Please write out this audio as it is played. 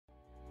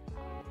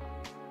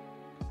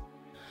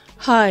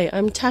Hi,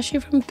 I'm Tashi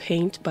from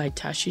Paint by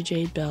Tashi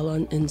Jade Bell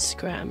on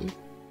Instagram.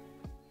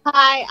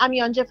 Hi, I'm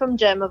Yonja from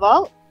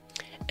Dermavolt.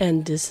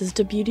 And this is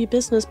the Beauty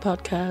Business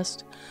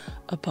Podcast,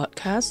 a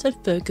podcast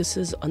that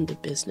focuses on the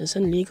business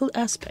and legal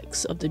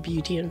aspects of the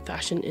beauty and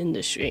fashion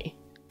industry.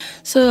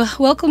 So,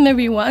 welcome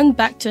everyone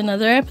back to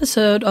another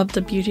episode of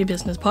the Beauty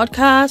Business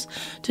Podcast.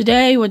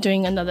 Today, we're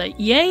doing another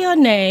yay or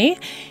nay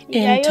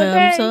in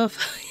terms of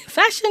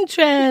fashion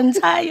trends.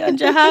 Hi,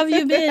 Yonja, how have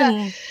you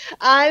been?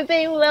 I've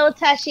been well,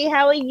 Tashi.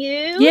 How are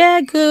you?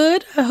 Yeah,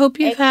 good. I hope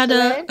you've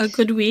Excellent. had a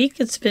good week.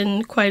 It's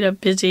been quite a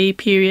busy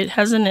period,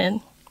 hasn't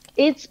it?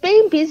 It's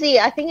been busy.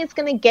 I think it's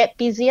going to get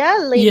busier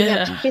leading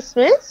up to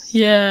Christmas.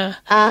 Yeah.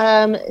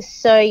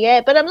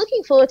 But I'm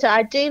looking forward to it.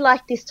 I do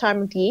like this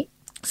time of year.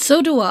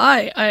 So do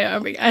I.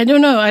 I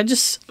don't know. I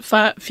just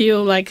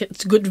feel like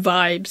it's good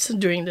vibes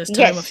during this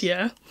time of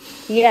year.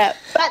 Yeah.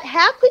 But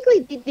how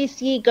quickly did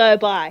this year go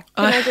by?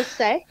 Can I just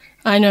say?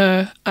 I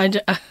know.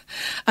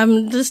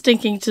 I'm just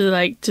thinking to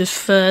like the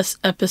first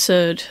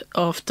episode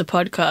of the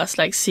podcast,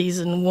 like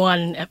season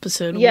 1,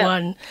 episode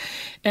 1.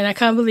 And I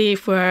can't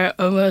believe we're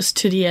almost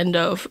to the end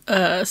of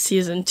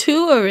season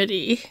 2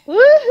 already.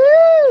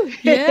 Woohoo!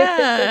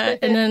 Yeah.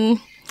 And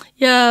then...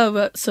 we've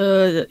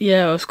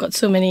got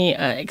so many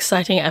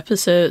exciting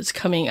episodes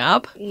coming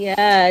up.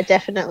 Yeah,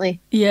 definitely.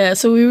 Yeah,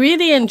 so we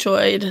really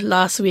enjoyed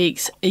last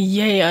week's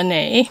Yay or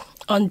Nay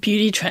on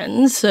beauty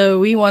trends. So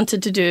we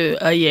wanted to do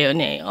a Yay or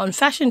Nay on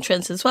fashion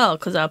trends as well,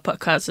 because our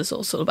podcast is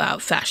also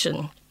about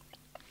fashion.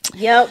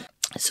 Yep.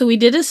 So we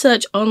did a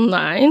search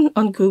online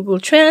on Google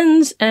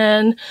Trends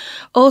and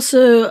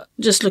also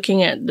just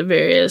looking at the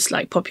various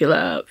like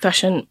popular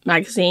fashion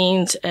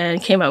magazines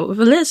and came up with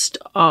a list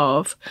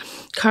of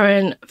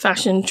current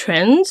fashion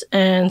trends.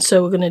 And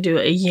so we're going to do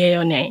a yay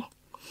or nay.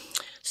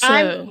 So,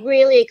 I'm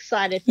really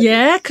excited for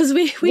this. Because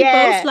we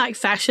both like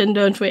fashion,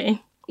 don't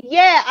we?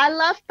 Yeah, I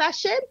love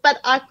fashion,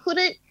 but I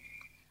couldn't,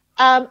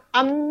 I'm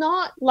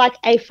not like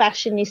a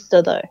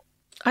fashionista though.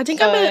 I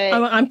think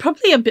I'm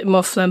probably a bit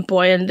more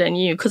flamboyant than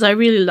you because I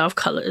really love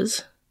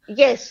colours.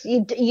 Yes,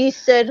 you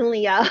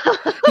certainly are.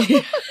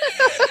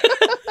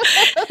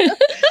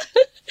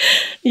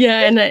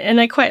 Yeah, and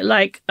I quite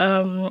like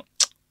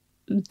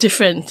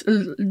different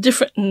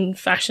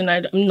fashion.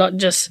 I'm not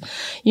just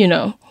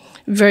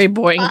very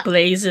boring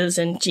blazers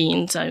and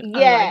jeans.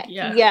 Yeah.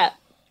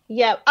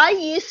 I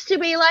used to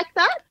be like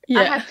that.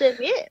 I have to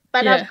admit,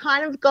 but I've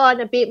kind of gone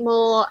a bit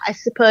more, I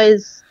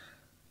suppose,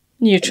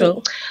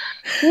 neutral,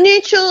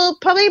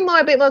 probably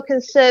a bit more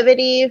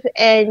conservative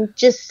and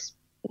just,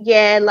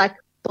 like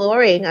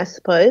boring, I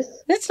suppose.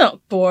 It's not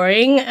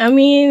boring. I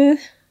mean,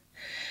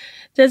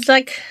 there's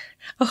like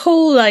a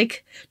whole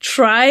like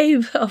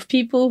tribe of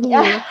people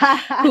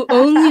who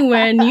only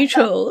wear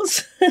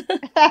neutrals.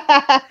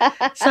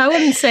 So I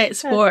wouldn't say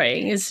it's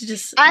boring. It's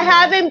just I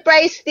have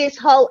embraced this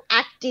whole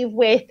active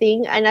wear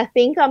thing, and I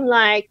think I'm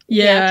like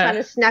trying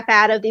to snap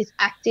out of this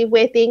active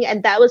wear thing,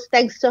 and that was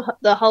thanks to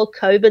the whole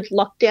COVID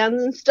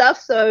lockdowns and stuff.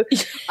 So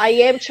I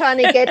am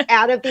trying to get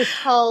out of this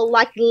whole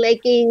like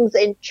leggings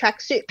and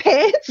tracksuit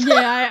pants.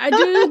 Yeah, I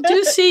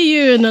do see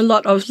you in a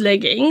lot of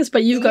leggings,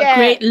 but you've got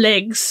great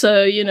legs,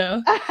 so you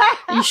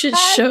should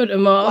show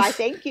them off. Why,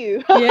 thank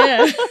you.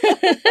 Yeah.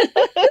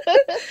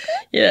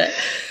 Yeah.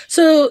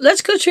 So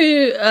let's go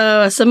through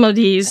some of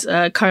these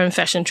current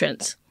fashion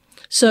trends.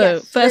 So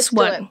first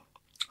one,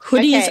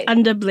 hoodies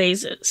under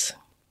blazers.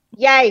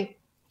 Yay.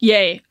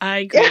 I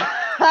agree.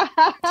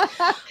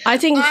 I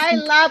think I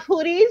love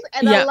hoodies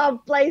and I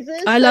love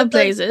blazers. I love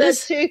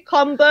blazers. The two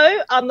combo,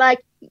 I'm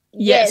like,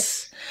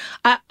 yes.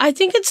 I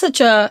think it's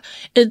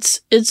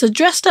it's a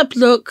dressed up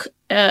look.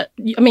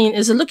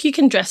 It's a look you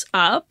can dress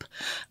up,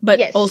 but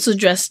also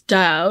dress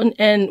down.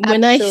 And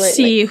when I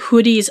see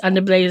hoodies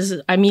under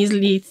blazers, I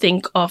immediately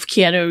think of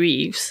Keanu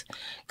Reeves.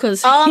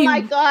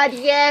 My God,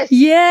 yes.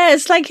 Yeah,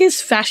 it's like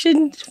his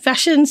fashion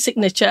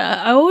signature.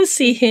 I always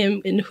see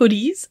him in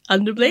hoodies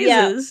under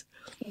blazers.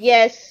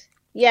 Yes.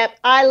 Yep.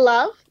 I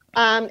love.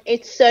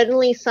 It's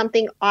certainly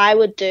something I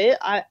would do.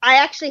 I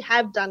actually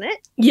have done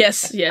it.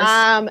 Yes.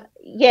 And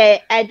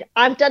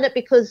I've done it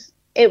because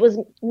it was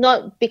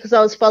not because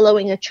I was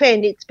following a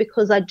trend. It's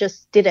because I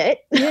just did it.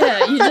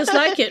 Yeah, you just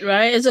like it,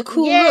 right? It's a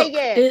cool look.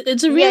 Yeah.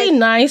 It's a really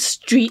nice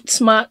street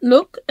smart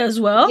look as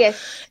well.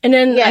 Yes. And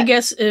then I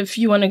guess if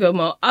you want to go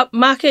more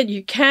upmarket,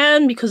 you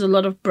can, because a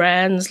lot of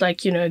brands like,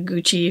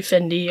 Gucci,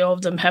 Fendi, all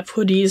of them have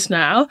hoodies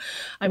now.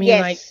 I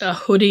mean, like a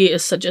hoodie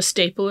is such a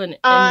staple. And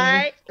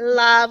I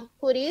love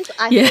hoodies.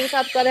 I think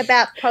I've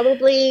got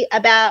probably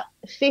about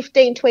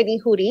 15,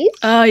 20 hoodies.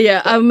 Oh,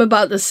 yeah. I'm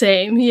about the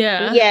same.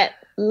 Yeah. Yeah.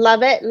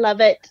 Love it.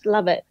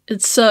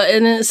 It's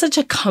such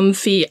a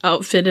comfy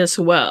outfit as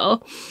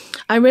well.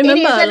 I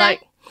remember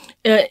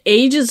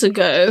ages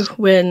ago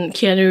when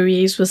Keanu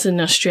Reeves was in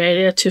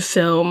Australia to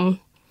film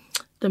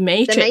The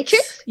Matrix. The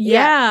Matrix?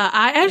 Yeah.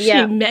 I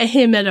actually met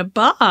him at a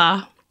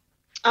bar.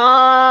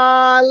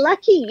 Oh,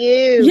 lucky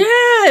you.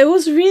 Yeah,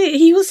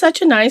 he was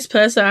such a nice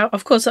person.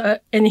 Of course,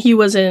 and he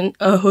was in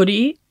a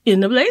hoodie in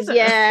the blazer.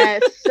 Yeah,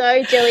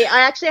 so jelly.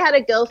 I actually had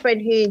a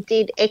girlfriend who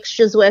did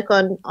extras work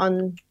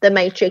on The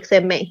Matrix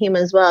and met him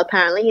as well.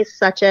 Apparently, he's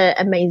such an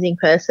amazing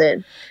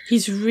person.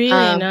 He's really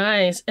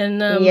nice.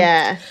 And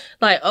yeah,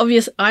 like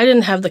obviously, I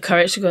didn't have the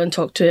courage to go and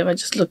talk to him. I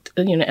just looked,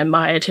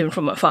 admired him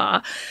from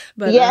afar.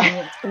 But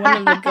one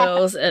of the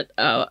girls at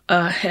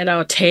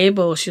our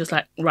table, she was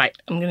like, "Right,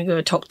 I'm gonna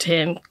go talk to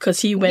him,"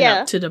 because he went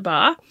up to the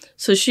bar.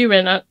 So she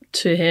ran up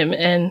to him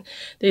and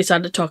they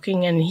started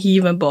talking, and he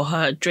even bought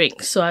her a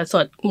drink. So I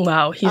thought,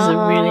 wow, he's a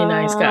really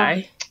nice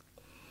guy.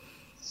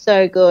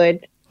 So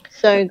good.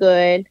 So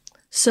good.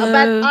 So,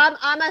 but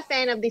I'm a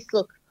fan of this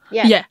look.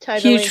 Yeah,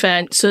 totally. Huge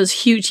fan. So it's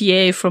huge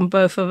yay from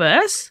both of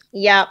us.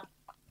 Yep.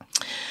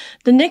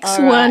 The next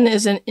one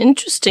is an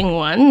interesting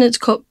one. It's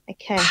called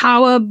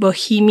Power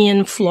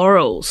Bohemian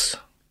Florals.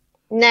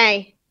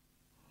 Nay.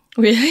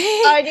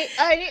 Really? Only.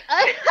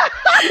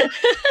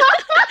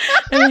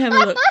 Let me have a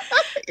look.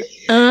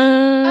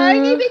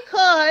 Only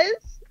because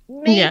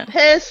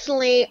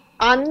personally,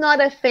 I'm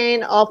not a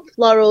fan of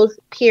florals,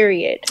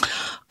 period.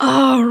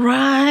 Oh,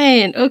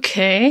 right.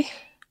 Okay.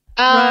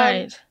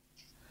 Right.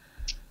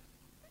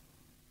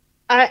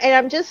 And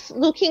I'm just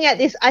looking at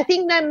this. I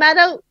think no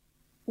matter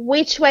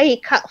which way he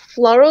cut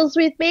florals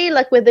with me,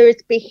 like whether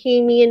it's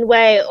bohemian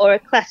way or a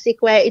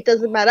classic way, it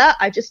doesn't matter.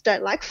 I just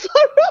don't like florals.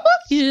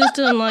 You just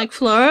don't like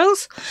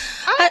florals?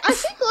 I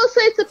think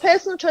also it's a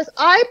personal choice.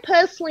 I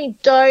personally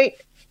don't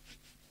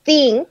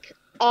think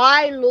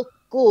I look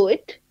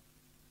good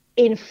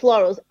in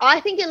florals. I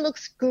think it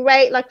looks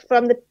great. Like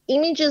from the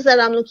images that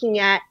I'm looking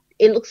at,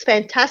 it looks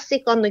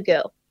fantastic on the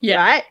girl.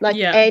 Yeah. Right?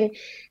 And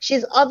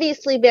she's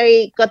obviously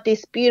got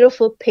this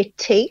beautiful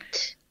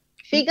petite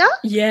figure.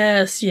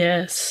 Yes.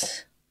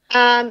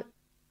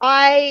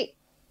 I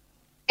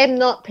am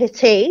not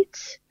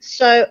petite,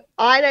 so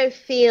I don't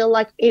feel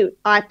like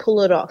I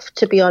pull it off,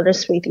 to be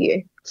honest with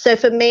you. So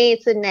for me,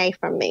 it's a nay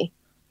from me.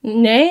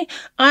 Nay?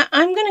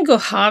 I'm going to go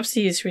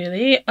halfsies,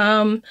 really.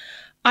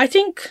 I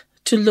think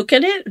to look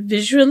at it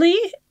visually,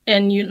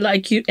 and I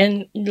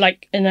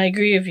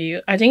agree with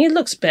you, I think it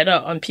looks better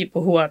on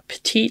people who are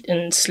petite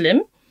and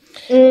slim.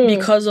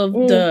 Because of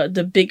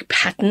the big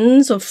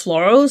patterns of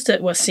florals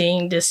that we're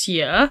seeing this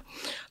year.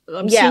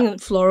 I'm seeing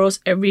florals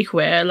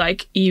everywhere,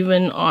 like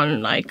even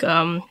on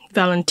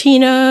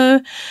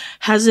Valentino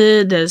has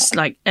it. There's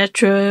like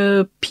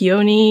Etro,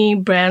 Peony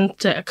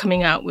brands that are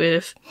coming out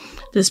with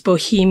this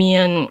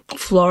bohemian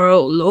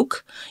floral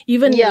look.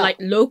 Even like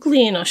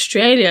locally in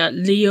Australia,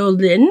 Leo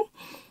Lin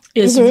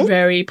is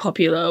very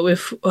popular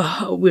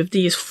with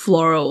these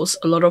florals.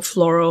 A lot of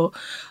floral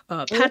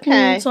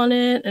patterns on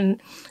it,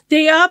 and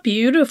they are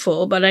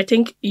beautiful, but I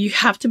think you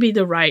have to be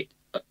the right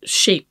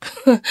shape.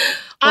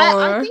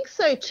 I think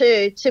so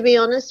too, to be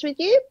honest with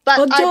you.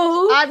 But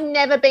I've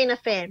never been a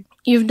fan.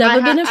 You've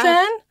never been a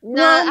fan?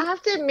 No, I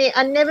have to admit,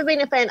 I've never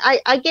been a fan.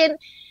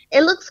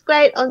 It looks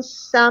great on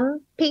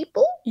some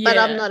people, but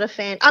I'm not a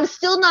fan. I'm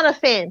still not a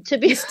fan, to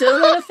be honest. You're still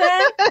not a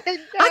fan? No.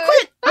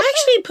 I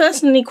actually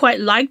personally quite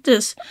like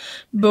this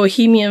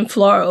bohemian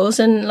florals.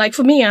 And like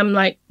for me, I'm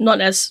like not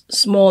as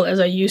small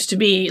as I used to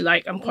be.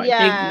 Like I'm quite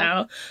big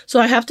now. So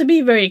I have to be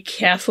very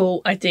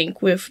careful, I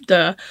think, with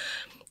the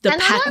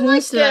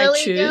patterns that I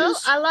choose. Girl.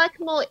 I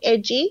like more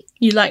edgy.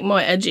 You like more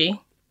edgy?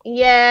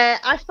 Yeah,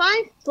 I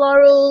find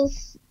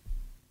florals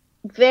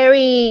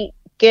very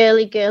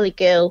girly.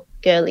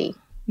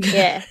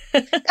 Yeah.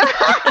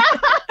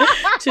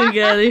 Too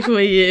girly for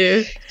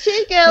you.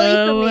 Too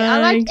girly for me. I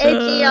like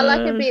edgy. I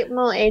like a bit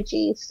more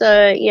edgy.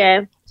 So,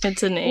 yeah.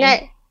 It's a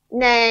nay.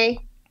 Nay.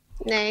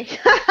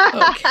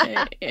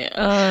 Okay.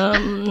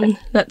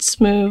 Let's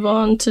move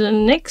on to the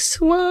next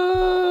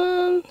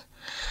one.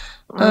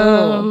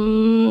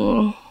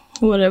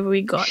 What have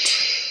we got?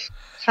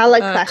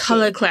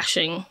 Color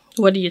clashing.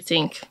 What do you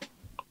think?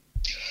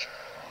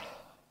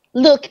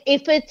 Look,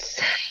 if it's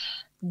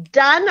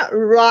done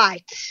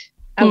right,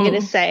 I'm going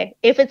to say,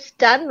 if it's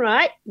done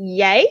right,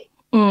 yay.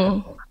 But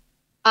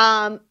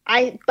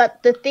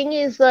the thing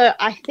is, though,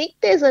 I think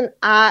there's an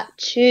art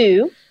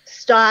to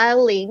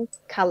styling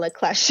color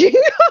clashing.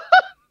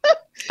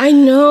 I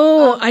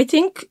know. I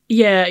think,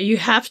 you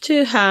have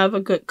to have a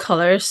good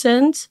color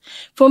sense.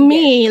 For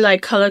me,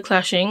 like color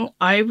clashing,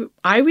 I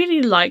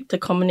really like the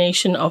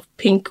combination of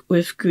pink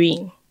with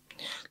green.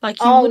 Like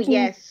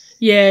yes.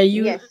 Yeah,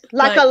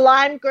 like a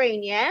lime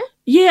green, yeah?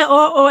 Yeah,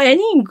 or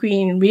any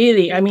green,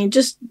 really. I mean,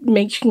 just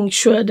making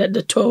sure that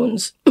the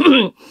tones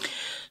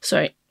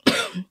sorry.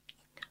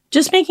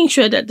 Just making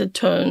sure that the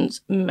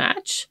tones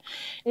match.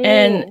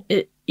 And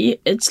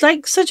it's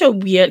like such a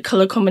weird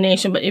color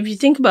combination, but if you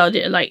think about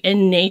it, like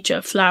in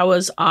nature,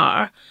 flowers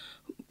are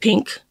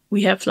pink.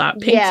 We have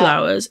pink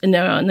flowers, and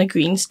they're on the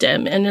green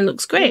stem, and it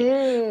looks great.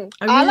 I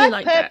really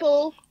like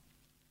purple.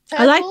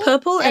 I like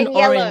purple and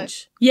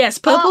orange. Yes,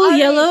 purple,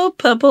 yellow,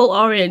 purple,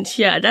 orange.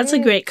 Yeah, that's a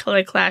great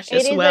color clash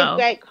as well. It is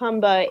a great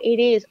combo. It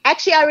is.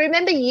 Actually, I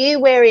remember you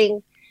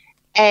wearing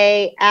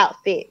a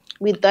outfit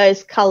with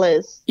those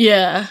colors.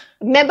 Yeah.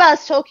 Remember I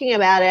was talking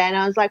about it and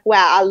I was like,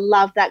 wow, I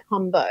love that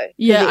combo.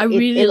 Yeah, I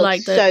really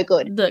like so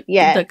good.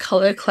 The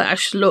color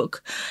clash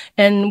look.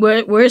 And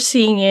we're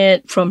seeing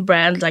it from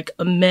brands like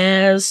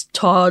Hermes,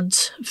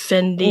 Tod's,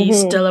 Fendi,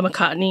 Stella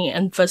McCartney,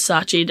 and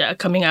Versace that are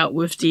coming out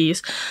with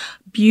these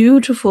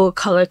beautiful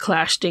color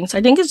clash things.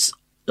 I think it's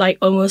like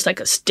almost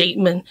like a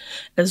statement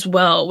as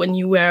well when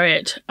you wear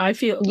it. I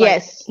feel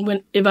like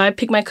if I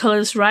pick my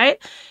colors right,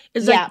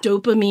 it's like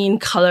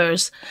dopamine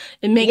colors.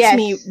 It makes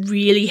me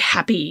really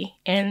happy.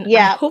 And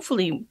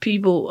hopefully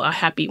people are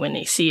happy when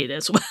they see it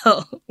as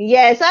well.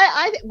 Yes,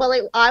 I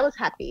was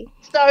happy.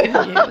 So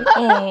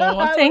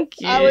oh, thank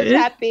you. I was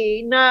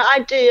happy. No, I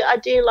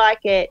do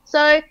like it.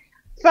 So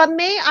from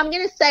me, I'm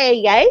going to say a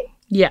yay.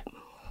 Yeah.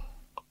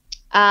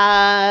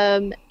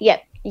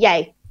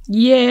 Yay.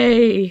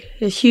 Yay.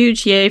 A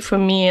huge yay for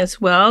me as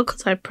well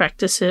because I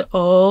practice it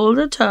all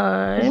the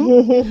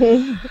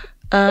time.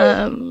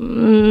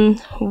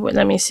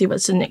 Let me see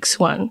what's the next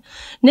one.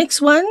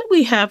 Next one,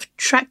 we have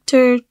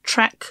Tractor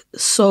Track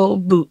Sole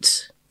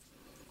Boots.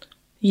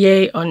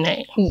 Yay or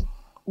nay?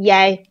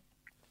 Yay.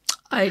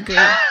 I agree.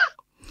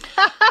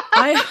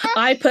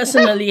 I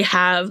personally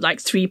have like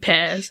 3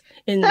 pairs.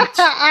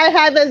 I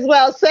have as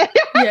well. So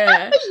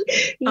yeah.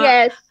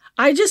 Yes.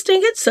 I just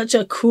think it's such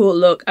a cool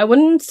look. I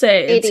wouldn't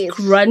say it's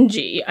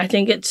grungy. I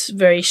think it's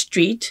very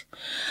street.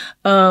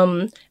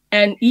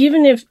 And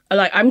even if,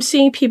 like, I'm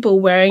seeing people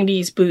wearing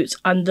these boots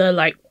under,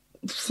 like,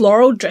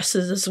 floral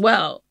dresses as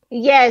well.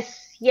 Yes,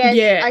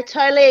 I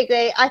totally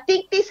agree. I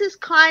think this is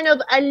kind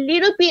of a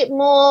little bit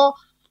more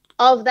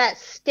of that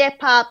step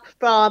up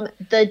from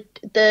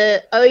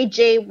the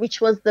OG,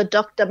 which was the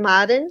Dr.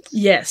 Martens.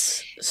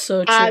 Yes,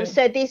 so true.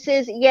 So this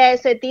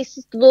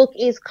look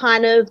is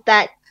kind of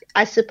that,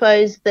 I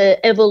suppose,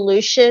 the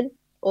evolution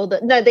or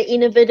the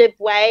innovative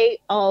way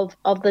of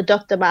the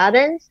Dr.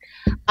 Martens.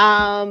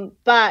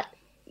 But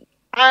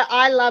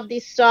I love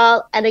this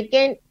style, and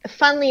again,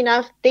 funnily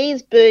enough,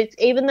 these boots,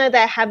 even though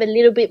they have a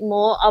little bit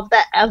more of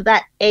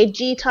that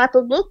edgy type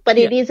of look, but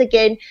it is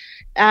again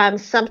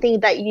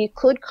something that you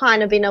could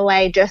kind of in a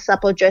way dress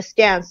up or dress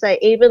down. So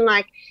even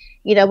like,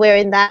 you know,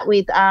 wearing that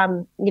with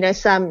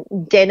some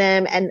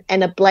denim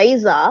and a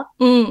blazer,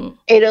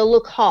 it'll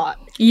look hot.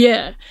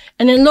 Yeah,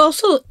 and then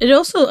also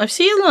I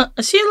see a lot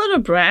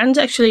of brands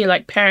actually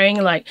like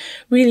pairing like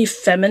really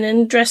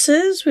feminine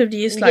dresses with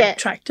these like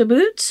tractor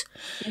boots.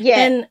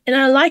 Yeah, and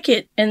I like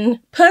it. And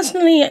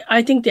personally,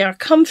 I think they are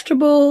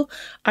comfortable.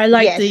 I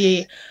like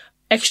the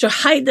extra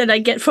height that I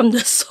get from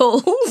the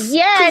soles.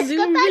 Yeah, it's got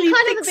that really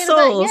kind of a bit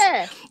soles. Of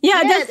that,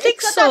 they're thick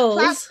it's got soles.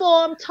 That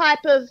platform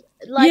type of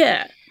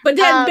like but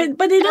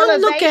they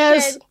don't look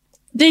as.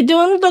 They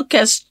don't look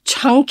as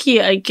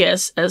chunky, I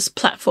guess, as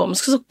platforms.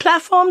 Because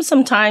platforms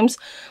sometimes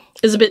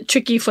is a bit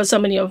tricky for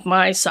somebody of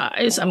my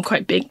size. I'm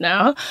quite big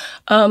now.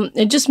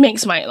 It just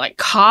makes my like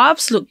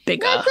calves look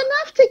bigger. That's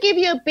enough to give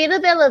you a bit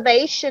of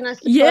elevation, I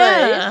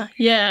suppose.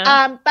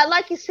 Yeah. But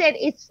like you said,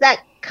 it's that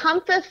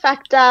comfort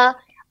factor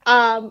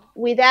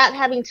without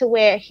having to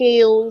wear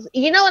heels.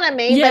 You know what I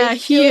mean? Yeah,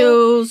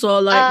 heels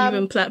or like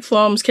even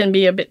platforms can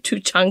be a bit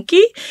too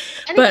chunky.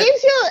 And it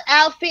gives your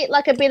outfit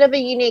like a bit of a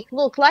unique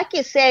look. Like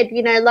you said,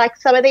 you know, like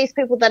some of these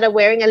people that are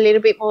wearing a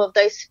little bit more of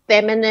those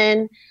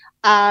feminine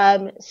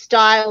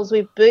styles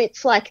with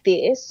boots like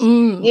this,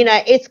 you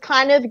know, it's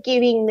kind of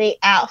giving the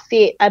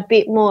outfit a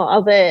bit more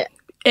of a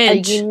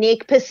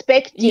unique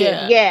perspective.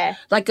 Yeah.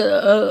 Like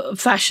a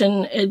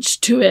fashion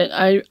edge to it.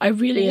 I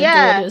really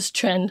enjoy this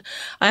trend.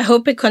 I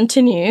hope it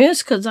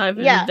continues because I've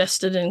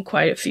invested in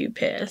quite a few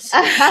pairs. So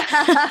do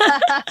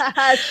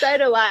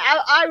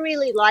I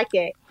really like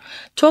it.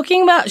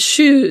 Talking about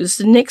shoes,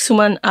 the next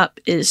one up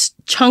is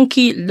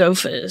chunky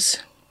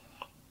loafers.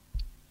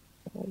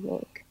 Oh,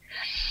 look.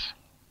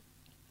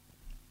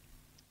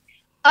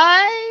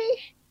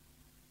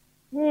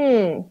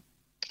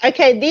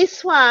 Okay,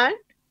 this one.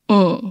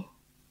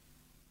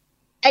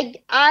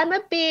 I'm a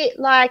bit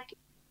like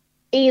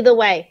either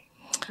way.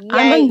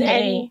 I'm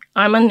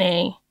a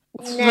nay.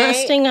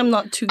 First thing, I'm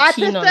not too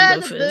keen on loafers. I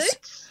prefer the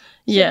boots,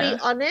 to be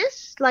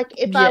honest. Like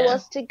if I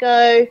was to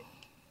go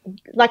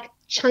like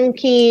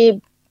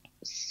chunky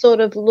sort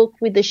of look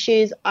with the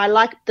shoes, I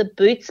like the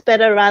boots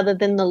better rather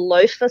than the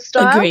loafer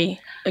style.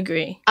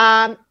 Agree.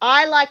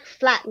 I like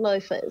flat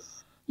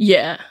loafers.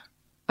 Yeah.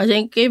 I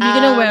think if you're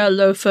going to wear a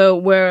loafer,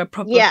 wear a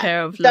proper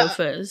pair of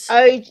loafers.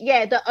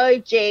 The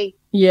OG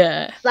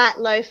flat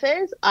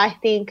loafers, I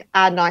think,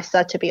 are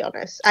nicer, to be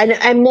honest,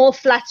 and more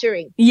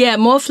flattering. Yeah,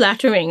 more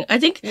flattering. I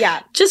think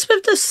just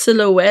with the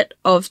silhouette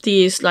of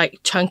these,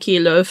 like, chunky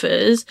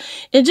loafers,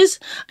 it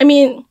just, I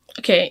mean,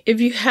 okay, if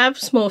you have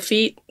small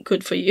feet,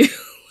 good for you.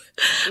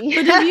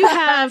 But if you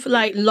have,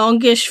 like,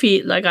 longish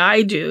feet like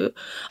I do,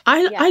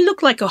 I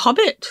look like a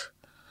hobbit.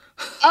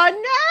 Oh,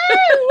 no!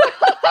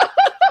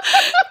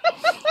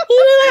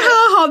 You know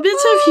how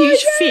hobbits have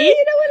huge feet?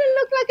 You don't want to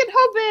look like a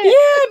hobbit.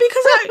 Yeah,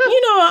 because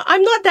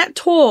I'm not that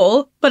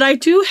tall, but I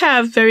do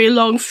have very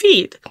long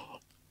feet.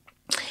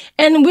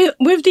 And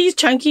with these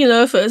chunky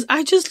loafers,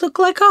 I just look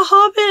like a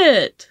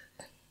hobbit.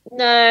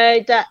 No,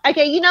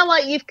 okay. You know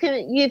what? You've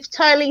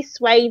totally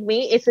swayed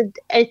me.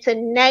 It's a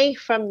nay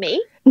from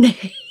me.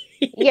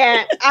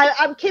 Yeah,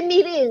 I'm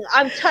committing.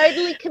 I'm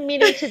totally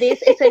committing to this.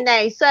 It's a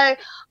nay. So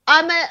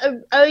I'm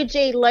an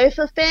OG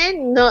loafer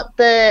fan, not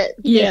the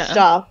this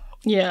style.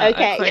 Yeah.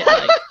 Okay.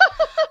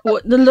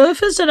 The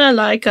loafers that I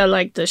like are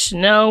like the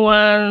Chanel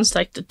ones,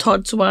 like the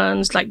Tod's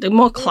ones, like the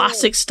more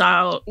classic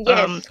style.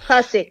 Yes,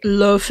 classic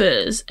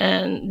loafers,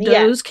 and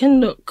those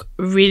can look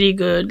really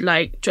good,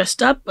 like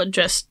dressed up or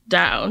dressed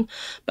down.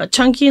 But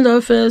chunky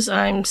loafers,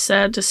 I'm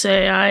sad to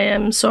say, I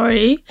am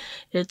sorry,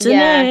 it's a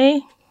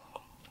nay.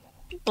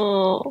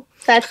 Oh,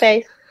 sad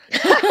face.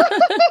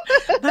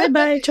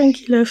 Bye,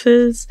 chunky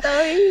loafers.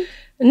 Sorry.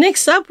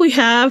 Next up, we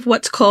have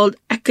what's called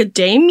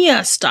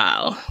academia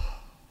style.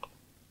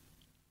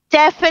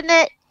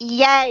 Definite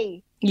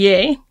yay.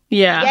 Yay.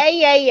 Yeah.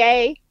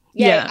 Yay.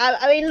 Yeah.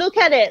 I mean, look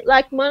at it.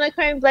 Like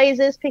monochrome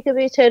blazers,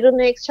 peekaboo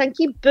turtlenecks,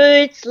 chunky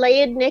boots,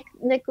 layered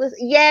necklace.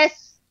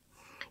 Yes.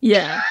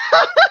 Yeah.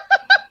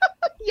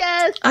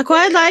 Yes. I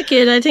quite like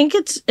it. I think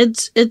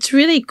it's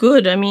really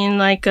good. I mean,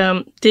 like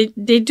they're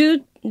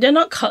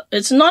not.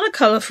 It's not a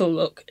colorful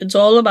look. It's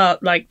all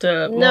about like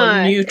the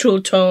more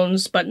neutral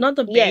tones, but not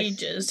the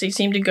beiges. Yes. They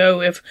seem to go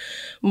with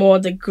more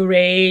the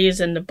grays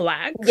and the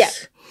blacks. Yeah.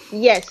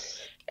 Yes.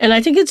 And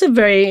I think it's a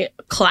very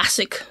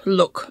classic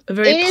look, a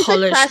very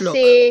polished look. It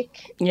is a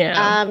classic.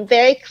 Yeah.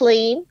 Very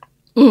clean.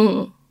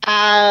 Mm.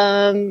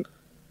 I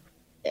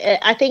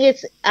think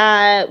it's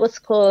what's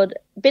called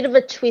a bit of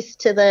a twist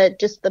to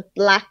the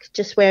black,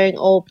 just wearing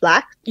all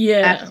black. Yeah.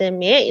 I have to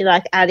admit, you're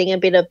like adding a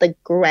bit of the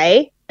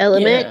grey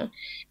element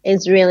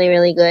is really,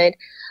 really good.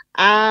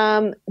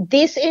 To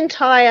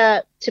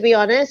be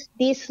honest,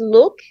 this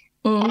look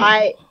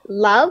I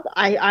love.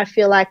 I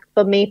feel like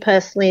for me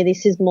personally,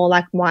 this is more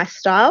like my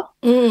style.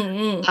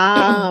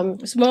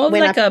 It's more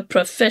like a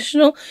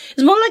professional.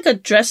 It's more like a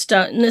dress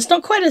down, and it's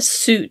not quite a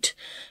suit,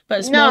 but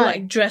it's more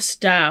like dressed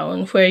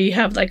down, where you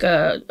have like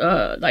a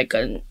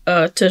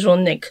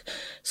turtleneck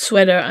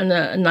sweater and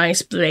a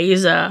nice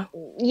blazer.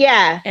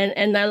 Yeah,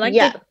 and I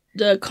like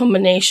the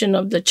combination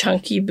of the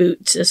chunky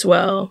boots as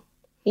well.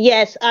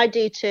 Yes, I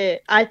do too.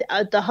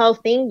 The whole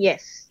thing,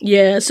 yes.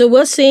 Yeah, so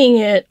we're seeing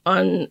it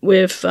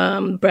with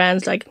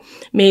brands like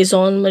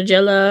Maison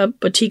Margiela,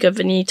 Bottega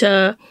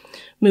Veneta,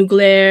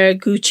 Mugler,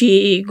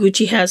 Gucci.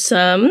 Gucci has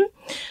some,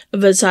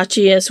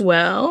 Versace as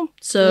well.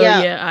 So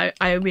I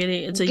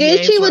really, it's a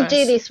Gucci would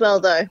do this well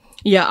though.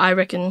 Yeah, I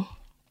reckon.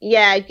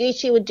 Yeah,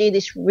 Gucci would do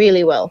this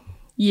really well.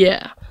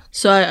 Yeah.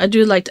 So I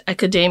do like the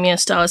academia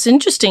style. It's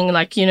interesting,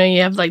 like, you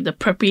have like the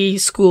preppy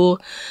school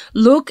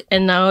look,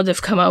 and now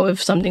they've come out with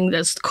something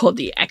that's called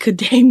the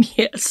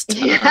academia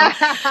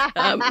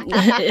style.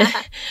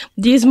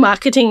 These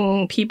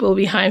marketing people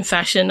behind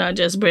fashion are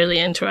just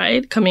brilliant,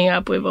 right? Coming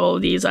up with all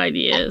these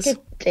ideas.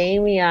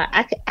 Academia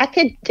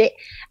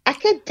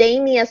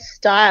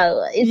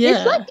style. Is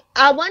this like,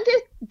 I wonder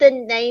if the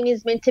name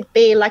is meant to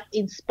be like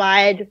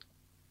inspired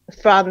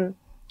from...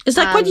 It's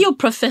like what your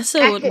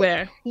professor would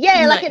wear.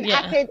 Yeah, like an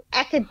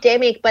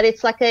academic, but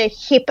it's like a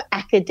hip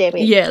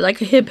academic. Yeah, like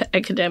a hip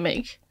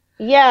academic.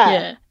 Yeah.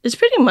 Yeah. It's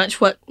pretty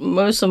much what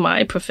most of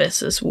my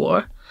professors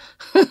wore.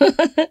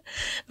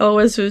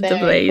 Always with the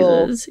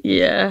blazers. Cool.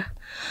 Yeah.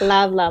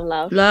 Love.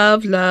 Love.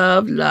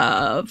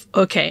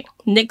 Okay.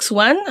 Next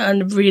one,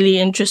 and a really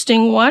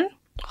interesting one.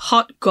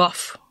 Hot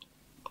goth.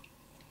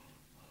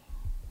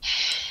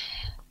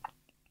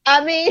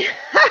 I mean,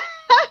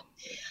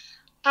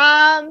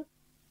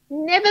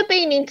 never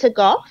been into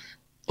goth.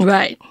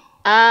 Right.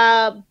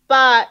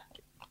 But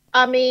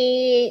I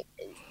mean,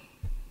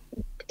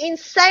 in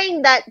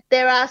saying that,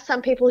 there are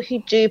some people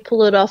who do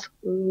pull it off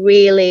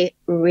really,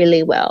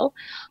 really well.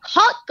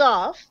 Hot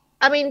goth,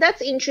 I mean,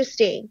 that's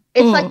interesting.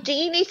 It's like, do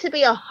you need to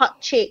be a hot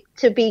chick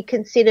to be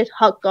considered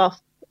hot goth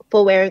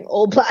for wearing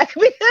all black?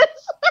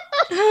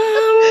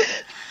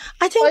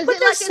 I think what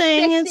they're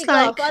saying is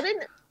like,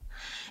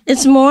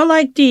 it's more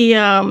like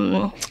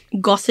the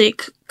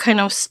gothic kind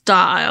of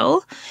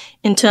style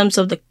in terms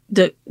of the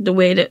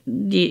way that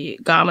the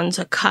garments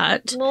are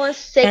cut. More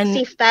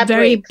sexy fabrics,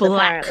 very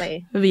black.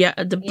 Apparently.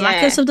 Yeah, the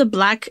blackest of the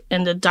black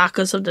and the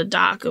darkest of the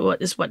dark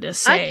is what they're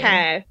saying.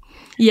 Okay.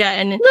 Yeah,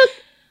 and look,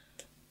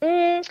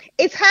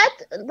 it's had,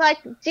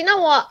 like, do you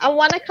know what? I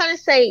want to kind of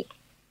say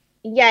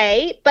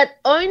yay, but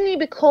only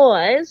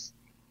because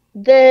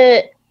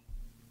the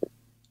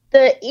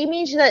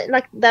image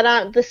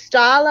the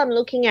style I'm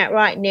looking at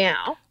right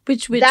now.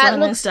 Which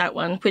one is that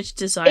one? Which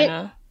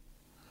designer?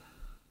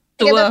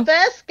 The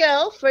first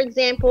girl, for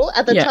example,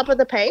 at the top of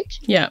the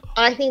page. Yeah.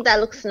 I think that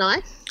looks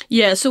nice.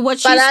 Yeah, so what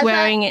she's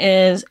wearing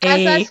is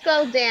as I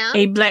scroll down,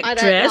 a black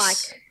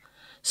dress.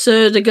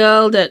 So the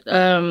girl that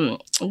I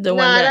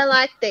don't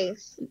like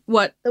these.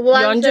 What? The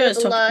ones that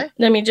are below.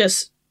 Let me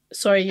just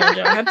sorry,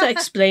 Yonjo, I have to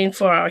explain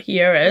for our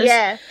hearers,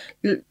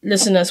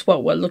 listeners,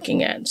 what we're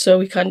looking at. So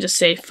we can't just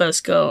say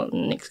first girl,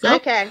 next girl.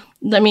 Okay.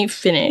 Let me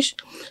finish.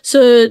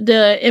 So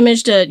the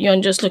image that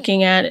Yonjo's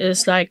looking at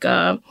is like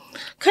a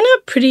kind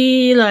of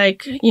pretty,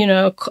 like, you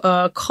know,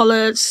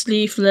 collared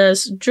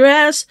sleeveless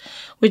dress,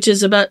 which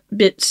is a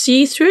bit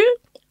see-through.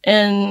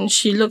 And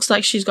she looks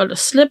like she's got a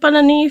slip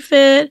underneath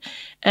it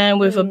and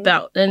with a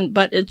belt.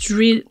 But it's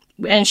really,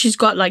 and she's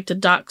got like the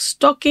dark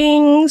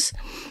stockings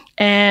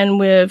and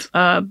with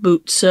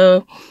boots.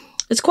 So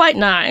it's quite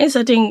nice.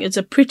 I think it's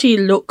a pretty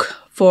look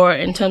for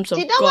in terms of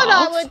Do you know golf. what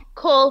I would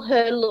call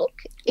her look?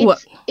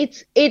 What?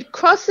 It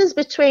crosses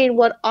between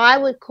what I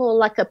would call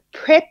like a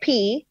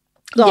preppy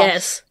golf.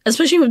 Yes,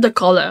 especially with the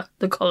collar.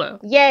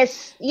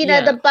 Yes, you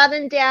know, the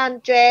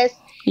button-down dress.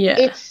 Yeah.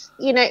 It's,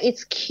 you know,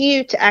 it's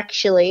cute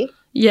actually.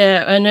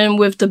 Yeah, and then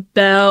with the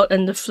belt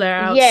and the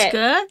flare-out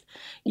skirt.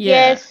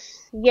 Yeah. Yes.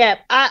 Yeah,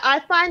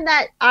 I find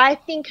that I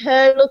think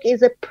her look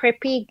is a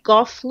preppy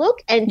goth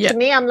look, and to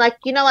me, I'm like,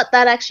 you know what,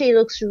 that actually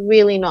looks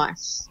really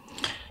nice.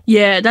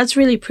 Yeah, that's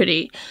really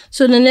pretty.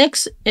 So the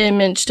next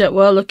image that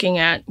we're looking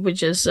at,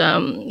 which is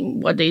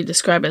what they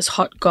describe as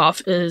hot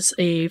goth, is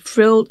a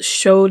frilled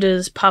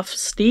shoulders puff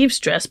sleeves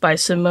dress by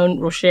Simone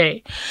Rocher.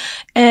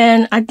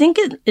 And I think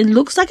it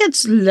looks like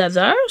it's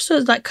leather, so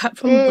it's like cut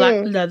from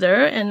black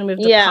leather and with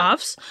the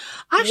puffs.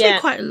 I actually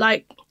quite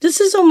like, this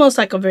is almost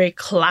like a very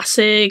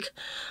classic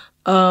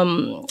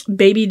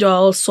baby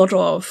doll sort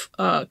of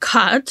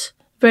cut.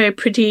 Very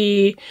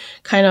pretty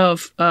kind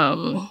of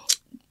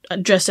a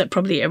dress that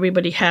probably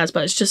everybody has,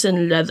 but it's just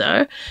in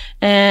leather.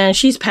 And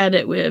she's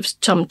padded with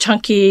some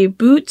chunky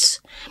boots.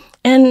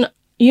 And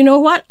you know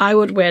what? I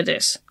would wear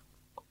this.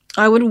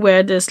 I would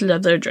wear this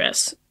leather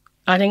dress.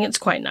 I think it's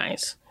quite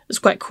nice. It's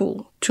quite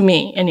cool. To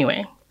me,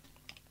 anyway.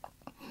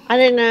 I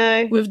don't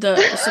know. With the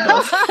sort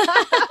of...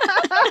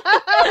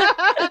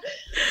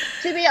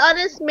 To be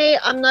honest,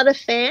 I'm not a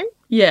fan.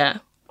 Yeah.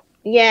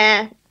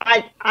 Yeah.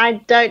 I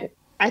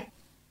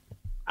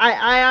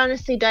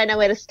honestly don't know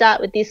where to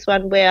start with this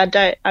one, where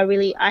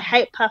I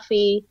hate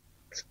puffy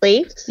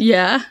sleeves.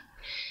 Yeah.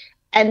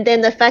 And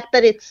then the fact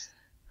that it's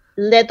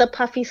leather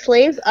puffy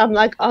sleeves, I'm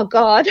like, oh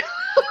God.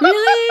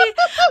 Really?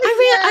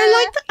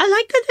 I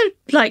like that they're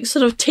like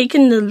sort of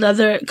taking the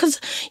leather, because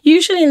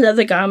usually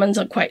leather garments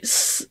are quite,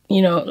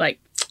 you know, like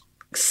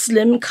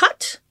slim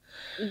cut.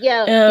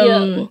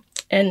 Yeah.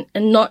 And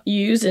not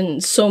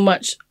using so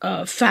much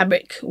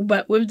fabric.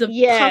 But with the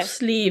puff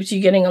sleeves,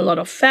 you're getting a lot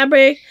of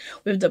fabric.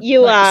 With the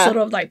sort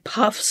of like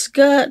puff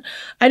skirt,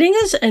 I think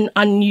it's an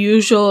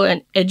unusual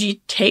and edgy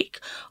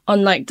take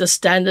on like the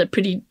standard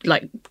pretty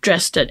like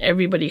dress that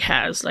everybody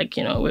has, like,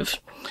 you know, with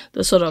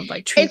the sort of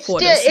like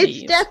three-quarter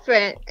sleeves. It's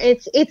different.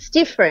 It's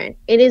different.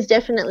 It is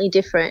definitely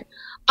different.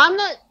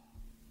 I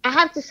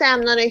have to say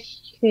I'm not a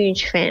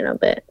huge fan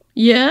of it.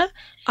 Yeah?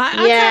 I'm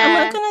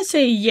not going to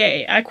say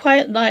yay. I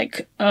quite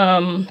like,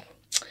 I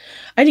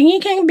think you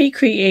can be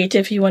creative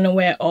if you want to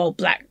wear all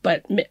black,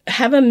 but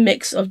have a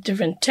mix of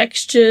different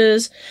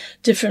textures,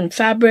 different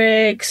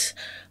fabrics,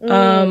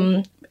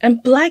 and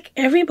black,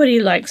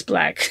 everybody likes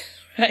black,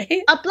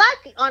 right? A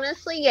black,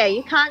 honestly,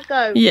 you can't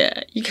go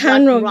you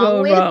can't go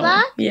wrong with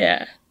black.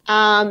 Yeah.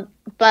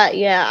 But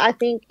yeah, I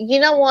think, you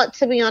know what,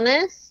 to be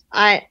honest,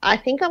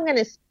 I think I'm going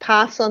to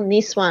pass on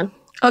this one.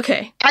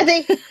 Okay. I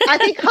think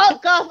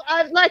hot goth.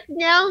 I'm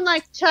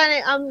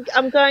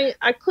going.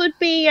 I could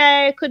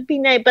be could be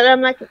nay, but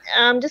I'm like,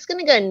 I'm just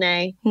gonna go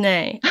nay.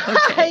 Nay.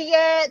 Okay.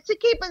 Yeah, to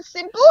keep it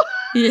simple.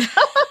 Yeah.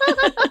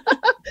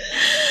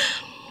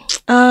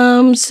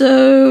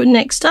 So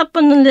next up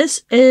on the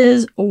list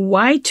is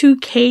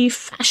Y2K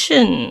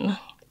fashion.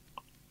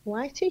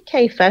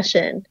 Y2K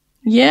fashion.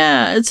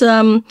 Yeah, it's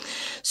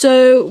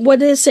so what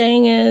they're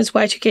saying is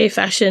Y2K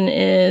fashion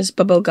is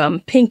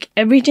bubblegum pink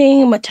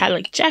everything,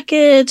 metallic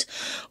jacket,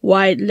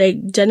 wide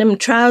leg denim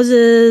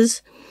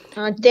trousers.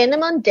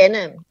 Denim on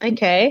denim.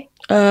 Okay.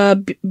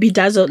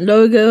 Bedazzled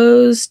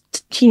logos,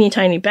 teeny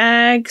tiny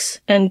bags,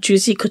 and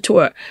juicy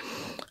couture.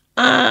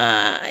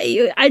 Were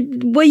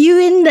you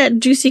in that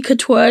juicy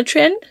couture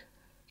trend?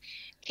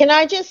 Can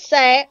I just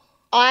say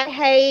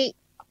I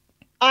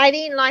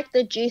didn't like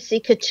the juicy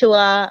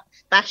couture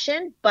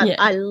fashion, but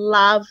I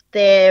love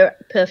their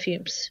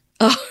perfumes.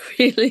 Oh,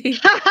 really?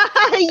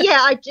 Yeah,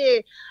 I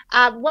do.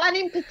 One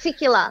in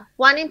particular,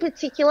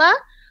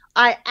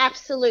 I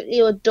absolutely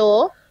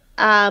adore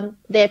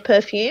their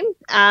perfume.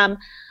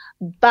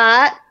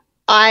 But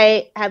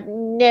I have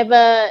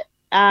never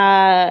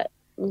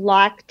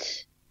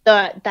liked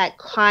that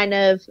kind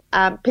of,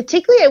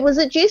 particularly it was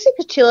a Juicy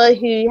Couture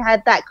who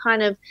had that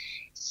kind of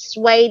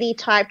suede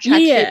type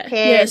tracksuit pants.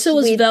 Yeah, so it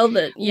was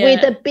velvet. Yeah.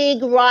 With a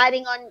big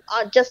writing on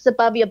just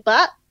above your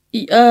butt.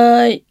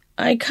 I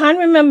can't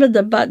remember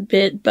the butt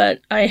bit, but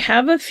I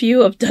have a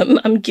few of them.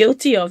 I'm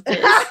guilty of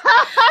this.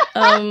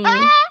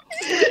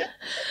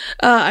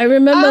 I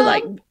remember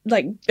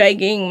like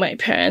begging my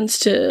parents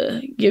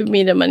to give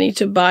me the money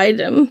to buy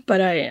them,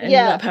 but I ended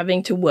up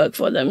having to work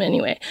for them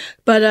anyway.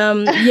 But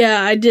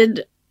I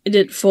did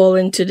did fall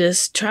into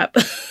this trap.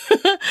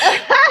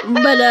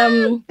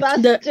 But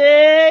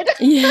busted.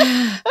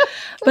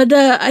 But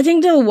I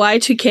think the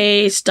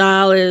Y2K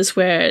style is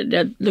where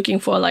they're looking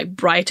for like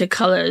brighter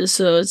colors.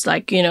 So it's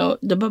like, you know,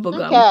 the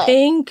bubblegum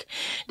pink.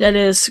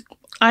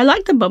 I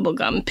like the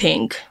bubblegum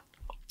pink.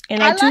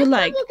 And I do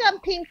like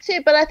bubblegum pink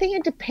too, but I think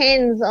it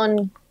depends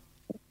on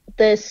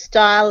the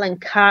style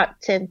and cut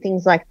and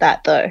things like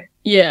that though.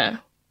 Yeah.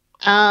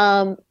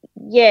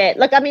 Yeah.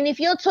 Like, I mean, if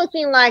you're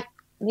talking like,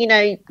 you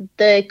know,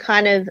 the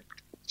kind of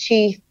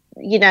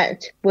you know,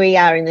 we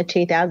are in the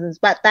 2000s,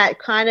 but that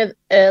kind of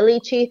early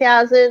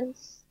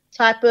 2000s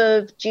type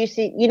of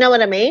juicy, you know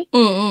what I mean?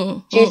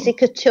 Juicy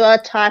couture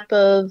type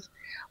of,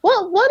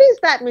 what is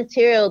that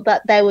material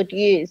that they would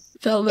use?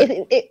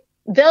 Velvet.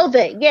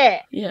 Velvet,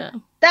 yeah. Yeah.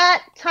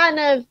 That kind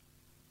of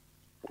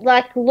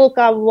like look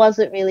I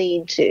wasn't really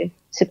into,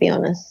 to be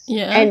honest.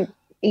 Yeah. And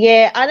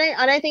yeah,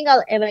 I don't think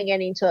I'll ever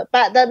get into it.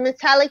 But the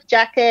metallic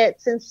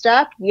jackets and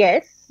stuff,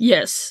 yes.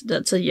 Yes,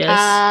 that's a yes.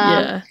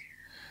 Yeah.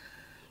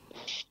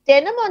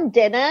 Denim on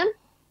denim,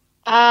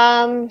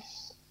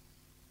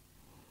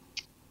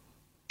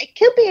 it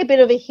could be a bit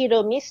of a hit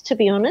or miss, to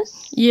be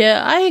honest.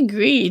 Yeah, I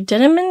agree.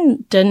 Denim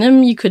and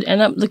denim, you could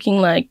end up looking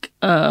like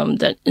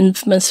that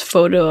infamous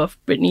photo of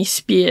Britney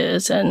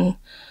Spears and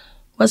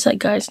what's that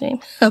guy's name?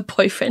 Her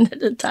boyfriend at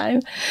the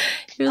time.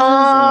 He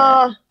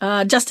was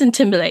Justin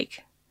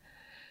Timberlake.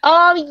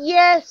 Oh,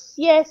 yes.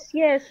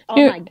 Oh,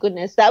 my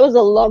goodness. That was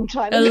a long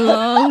time ago. A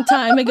long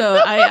time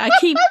ago. I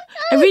keep,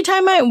 every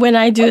time when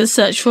I do a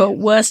search for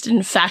worst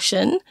in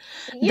fashion,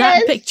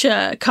 that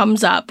picture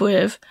comes up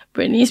with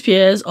Britney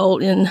Spears all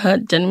in her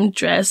denim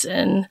dress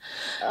and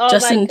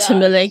Justin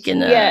Timberlake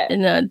in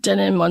a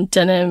denim on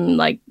denim,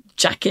 like,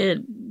 jacket,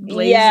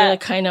 blazer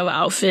kind of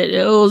outfit.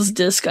 It was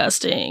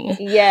disgusting.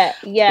 Yeah.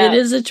 It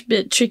is a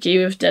bit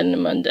tricky with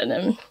denim on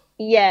denim.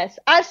 Yes.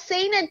 I've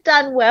seen it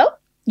done well.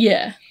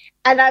 Yeah.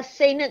 And I've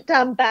seen it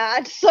done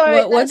bad.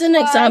 So what's an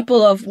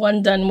example of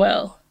one done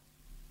well?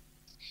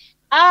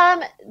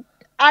 I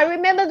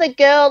remember the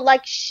girl,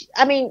 like,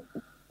 I mean,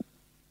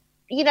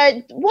 you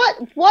know,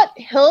 what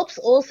helps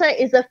also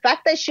is the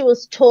fact that she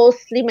was tall,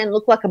 slim, and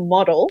looked like a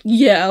model.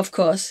 Yeah, of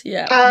course.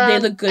 Yeah, they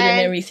look good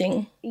and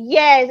everything.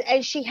 Yes,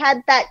 and she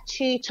had that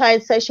two-tone,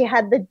 so she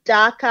had the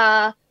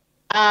darker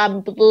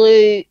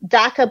blue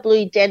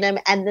denim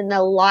and then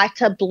the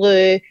lighter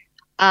blue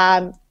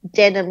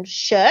denim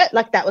shirt,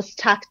 like that was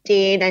tucked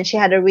in, and she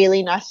had a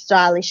really nice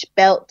stylish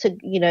belt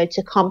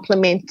to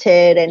complement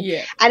it, and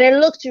it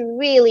looked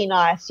really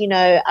nice, you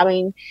know. I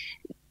mean,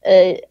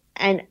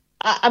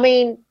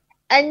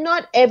 and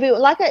not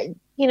everyone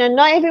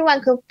not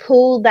everyone could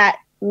pull that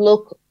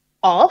look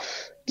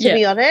off, to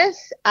be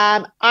honest.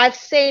 I've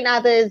seen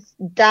others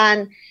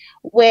done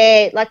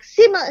where like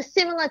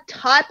similar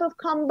type of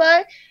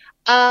combo,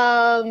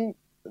 but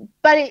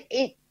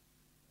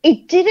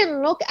it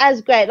didn't look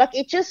as great. Like,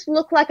 it just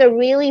looked like a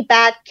really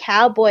bad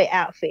cowboy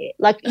outfit.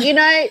 Like, you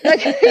know,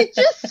 like it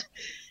just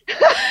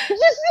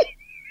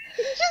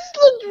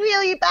looked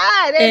really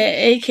bad.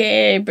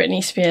 AKA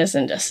Britney Spears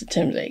and Justin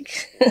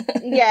Timberlake.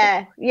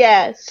 yeah.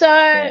 So,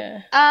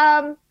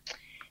 I'm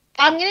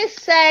going to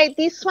say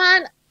this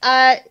one,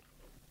 I'm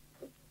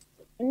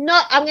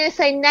going to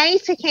say nay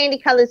to candy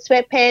colored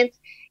sweatpants,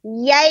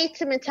 yay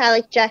to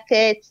metallic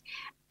jackets.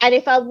 And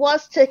if I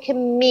was to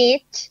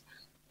commit,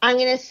 I'm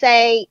going to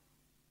say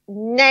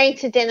nay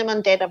to denim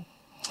on denim.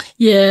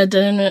 Yeah,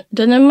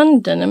 denim on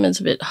denim is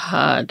a bit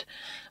hard.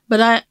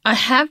 But I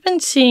have been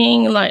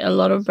seeing like a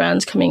lot of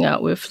brands coming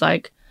out with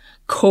like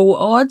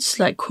co-ords.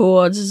 Like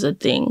co-ords is a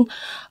thing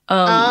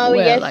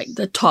where like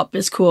the top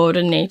is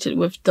coordinated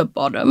with the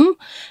bottom.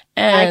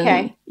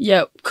 And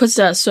yeah, because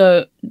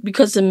the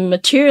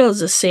material is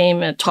the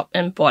same at top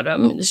and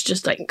bottom. It's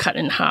just like cut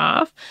in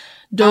half.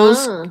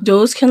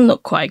 Those can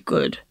look quite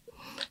good.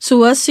 So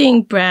we're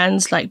seeing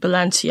brands like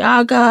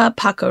Balenciaga,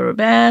 Paco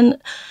Rabanne,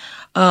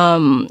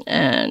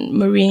 and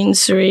Marine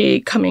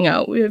Surrey coming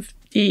out with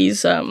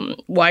these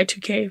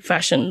Y2K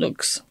fashion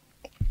looks.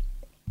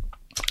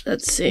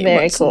 Let's see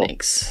what's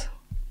next.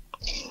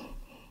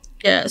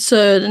 Yeah,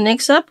 so the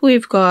next up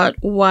we've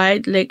got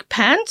wide leg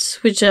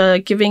pants, which are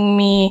giving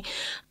me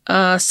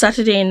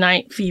Saturday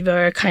Night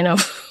Fever kind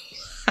of,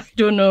 I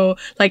don't know,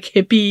 like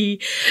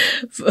hippie,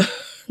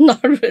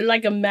 not really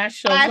like a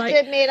mash of. I have to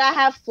admit, I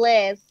have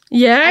flares.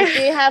 Yeah, I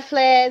do have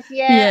flares.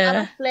 Yeah. I'm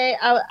a flare.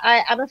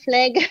 I'm a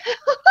flag.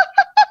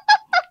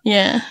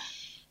 Yeah.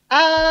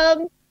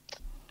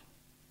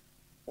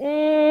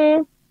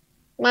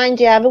 Mind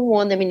you, I haven't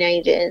worn them in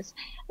ages.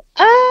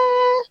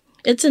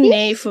 It's a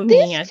nay for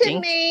me, I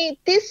think.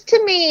 This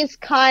to me is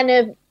kind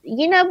of,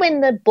 you know, when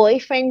the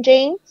boyfriend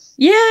jeans.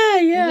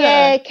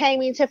 Yeah.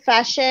 Came into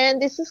fashion.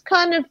 This is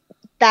kind of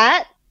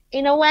that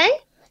in a way.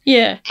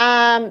 Yeah.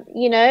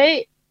 You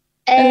know.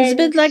 And it's a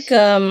bit like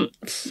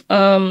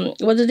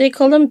what do they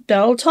call them?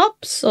 Bell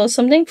tops or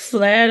something?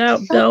 Flared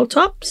out bell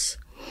tops?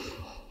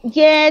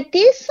 Yeah,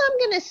 this I'm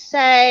gonna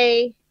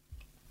say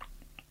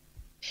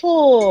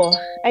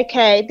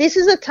okay, this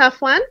is a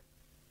tough one.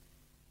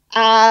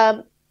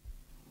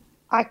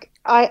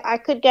 I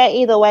could go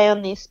either way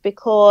on this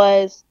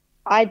because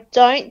I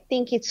don't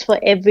think it's for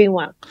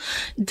everyone.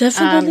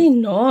 Definitely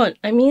not.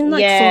 I mean,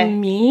 like, for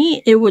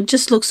me, it would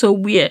just look so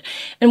weird.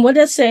 And what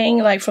they're saying,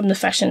 like, from the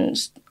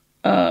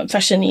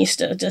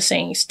fashionista, just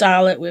saying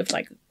style it with,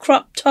 like, a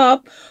crop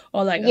top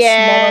or, like, a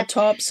smaller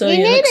top so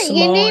you look small.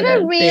 You need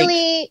a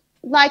really,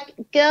 like,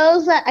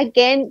 girls that,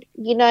 again,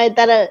 you know,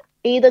 that are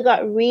either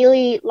got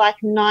really, like,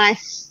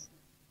 nice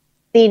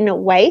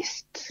thin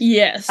waists.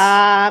 Yes.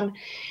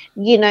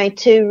 You know,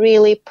 to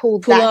really pull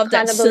that off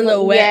kind that of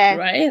silhouette,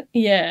 right?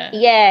 Yeah.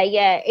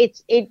 Yeah.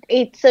 It's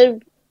a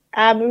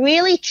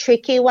really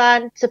tricky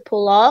one to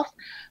pull off.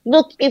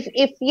 Look,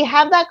 if you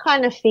have that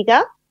kind of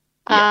figure,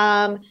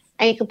 and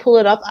you can pull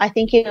it off, I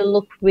think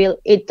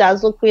it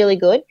does look really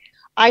good.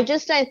 I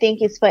just don't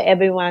think it's for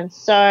everyone.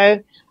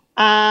 So,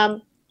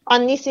 on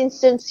this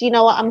instance, you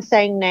know what, I'm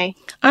saying nay.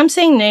 I'm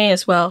saying nay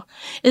as well.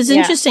 It's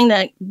interesting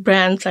that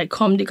brands like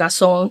Comme des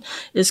Garçons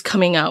is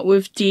coming out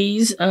with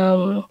these.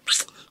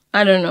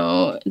 I don't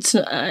know. It's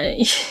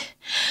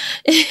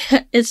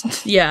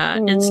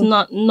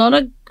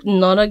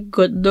not a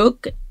good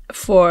look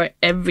for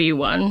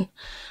everyone.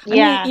 I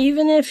mean,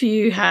 even if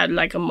you had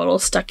like a model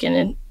stuck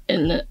in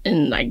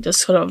like this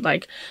sort of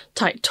like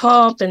tight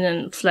top and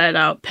then flat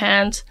out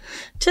pants,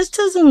 just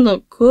doesn't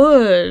look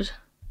good.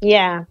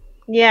 Yeah.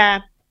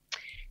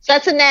 So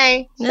that's a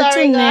nay.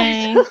 Sorry,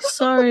 guys.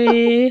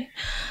 Sorry.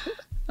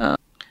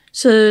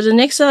 So the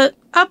next up,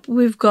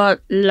 we've got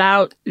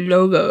Loud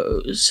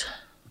logos.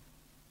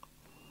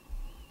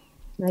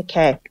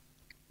 Okay.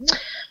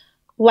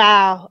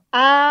 Wow.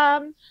 I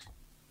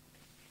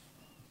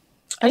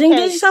think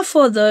these are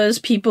for those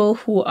people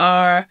who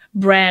are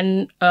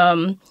brand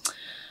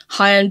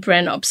high-end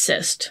brand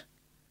obsessed.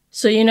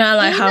 So you know,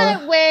 like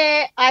know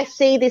where I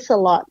see this a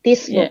lot.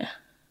 This look,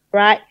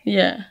 right?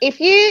 Yeah. If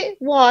you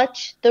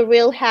watch The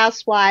Real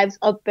Housewives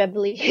of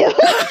Beverly Hills,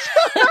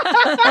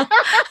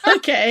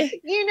 okay.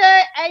 You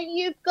know, and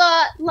you've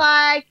got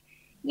like,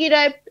 you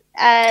know,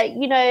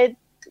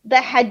 the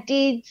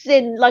Hadids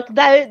and like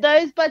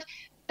those, but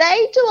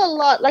they do a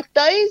lot. Like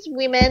those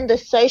women, the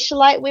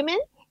socialite women,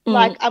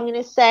 like I'm going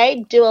to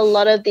say, do a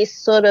lot of this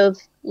sort of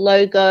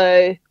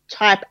logo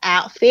type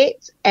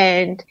outfits.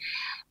 And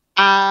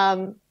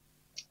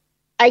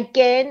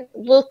again,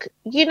 look,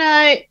 you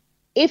know,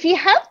 if you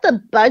have the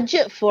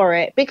budget for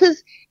it,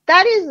 because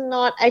that is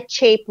not a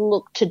cheap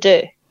look to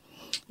do.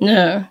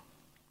 No.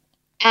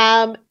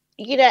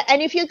 You know,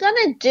 and if you're going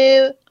to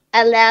do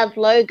a Loud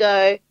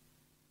logo,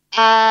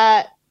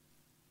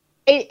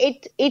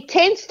 it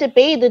tends to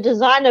be the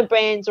designer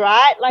brands,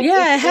 right? Like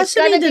it has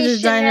to be the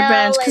designer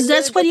brands because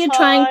that's what you're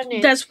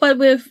trying. That's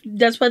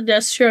what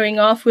they're showing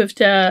off with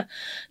their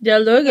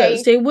logos.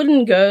 Yeah. They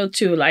wouldn't go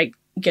to like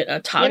get a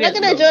Target. You're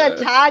not going to do a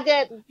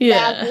Target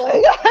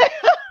logo.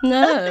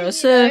 No,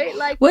 so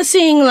we're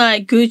seeing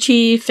like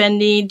Gucci,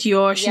 Fendi,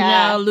 Dior,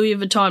 Chanel, Louis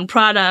Vuitton,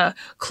 Prada,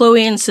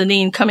 Chloe and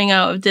Celine coming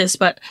out of this,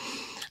 but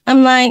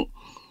I'm like,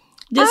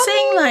 they're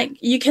saying like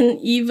you can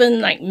even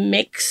like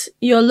mix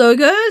your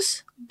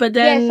logos. But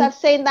then, yes, I've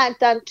seen that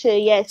done too,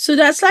 yes. So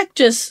that's like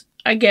just,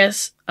 I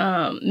guess,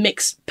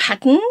 mixed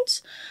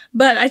patterns.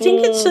 But I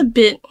think it's a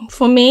bit,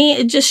 for me,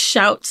 it just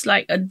shouts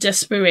like a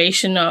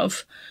desperation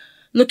of,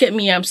 look at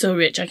me, I'm so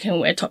rich, I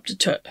can wear top to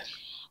toe.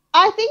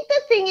 I think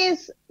the thing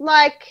is,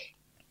 like,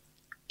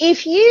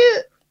 if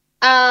you,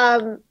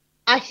 I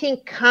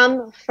think,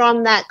 come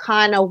from that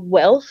kind of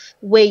wealth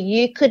where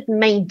you could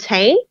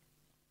maintain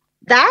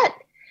that,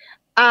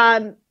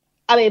 I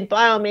mean,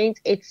 by all means,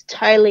 it's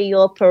totally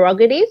your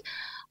prerogative.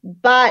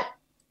 But,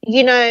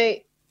 you know,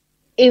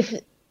 if,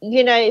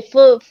 you know,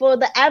 for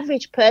the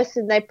average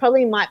person, they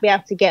probably might be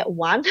able to get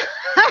one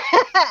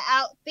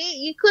outfit.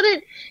 You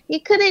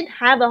couldn't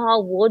have a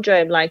whole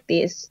wardrobe like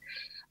this.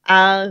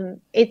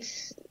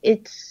 It's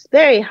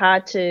very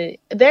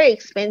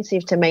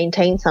expensive to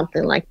maintain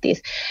something like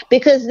this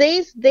because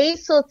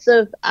these sorts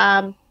of,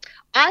 I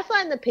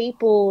find the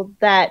people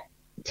that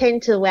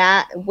tend to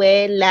wear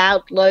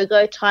Loud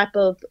logo type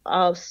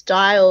of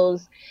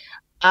styles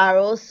are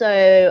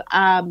also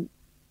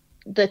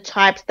the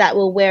types that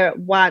will wear it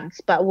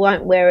once but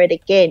won't wear it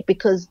again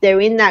because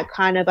they're in that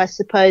kind of, I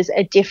suppose,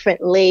 a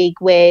different league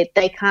where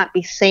they can't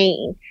be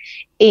seen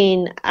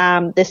in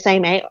the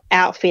same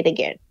outfit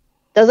again.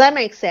 Does that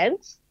make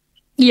sense?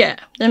 Yeah,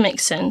 that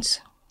makes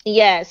sense.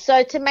 Yeah,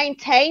 so to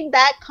maintain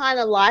that kind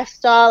of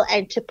lifestyle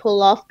and to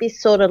pull off this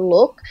sort of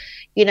look,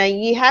 you know,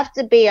 you have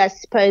to be, I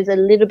suppose, a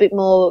little bit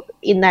more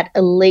in that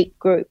elite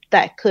group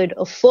that could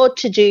afford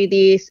to do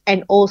this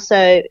and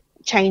also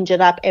change it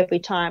up every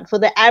time. For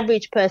the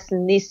average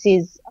person, this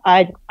is,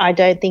 I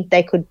don't think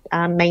they could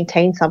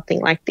maintain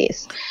something like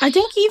this. I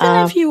think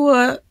even if you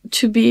were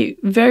to be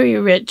very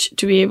rich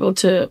to be able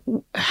to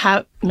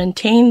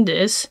maintain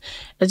this,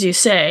 as you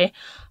say,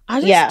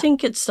 I just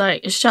think it's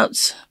like, it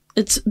shouts,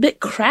 it's a bit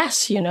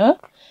crass, you know?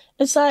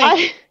 It's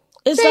like,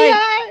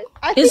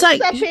 I think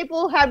some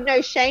people have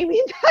no shame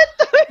in that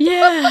though.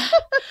 Yeah.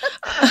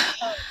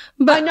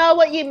 But I know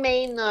what you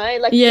mean though.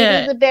 Like it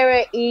is a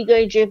very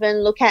ego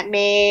driven look at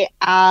me.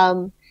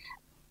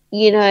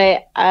 you know,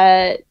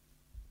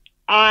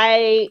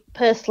 I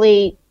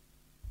personally,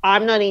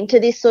 I'm not into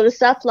this sort of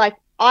stuff. Like,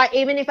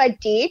 even if I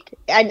did,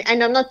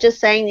 and I'm not just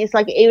saying this,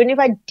 like, even if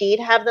I did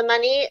have the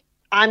money,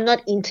 I'm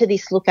not into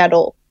this look at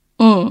all.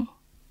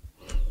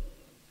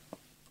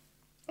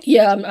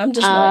 Yeah, I'm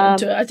just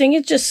not into it. I think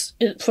it's just,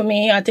 for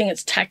me, I think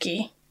it's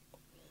tacky.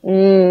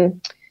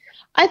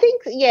 I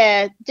think,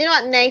 yeah. Do you know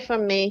what? Nay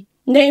from me.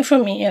 Nay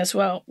from me as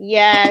well.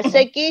 Yeah.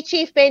 So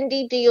Gucci,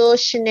 Fendi, Dior,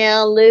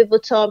 Chanel, Louis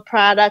Vuitton,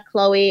 Prada,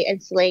 Chloe,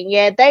 and Celine.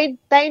 Yeah, they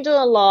do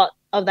a lot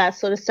of that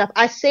sort of stuff.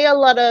 I see a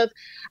lot of,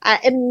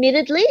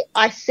 admittedly,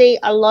 I see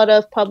a lot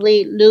of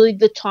probably Louis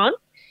Vuitton,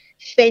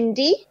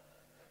 Fendi,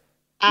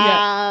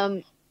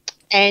 and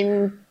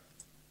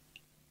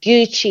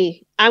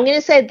Gucci. I'm going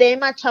to say they're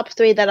my top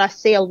 3 that I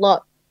see a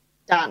lot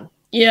done.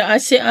 Yeah,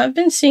 I've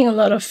been seeing a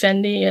lot of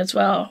Fendi as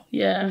well.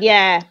 Yeah.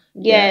 Yeah.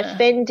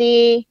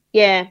 Fendi.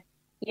 Yeah.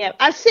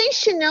 I've seen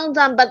Chanel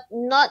done, but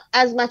not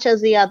as much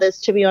as the others,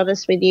 to be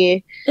honest with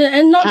you.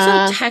 And not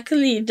so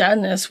tackily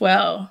done as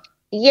well.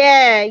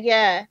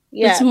 Yeah.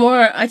 It's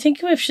more, I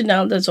think with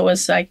Chanel, there's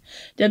always like,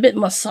 they're a bit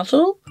more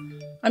subtle.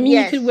 I mean,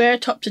 you could wear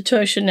top to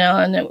toe Chanel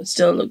and it would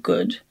still look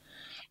good.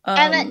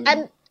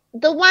 And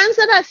the ones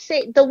that I've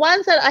seen, the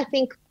ones that I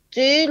think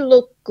do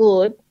look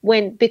good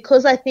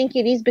because I think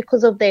it is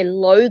because of their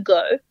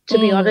logo, to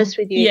be honest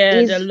with you.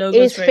 Yeah, their logo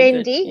is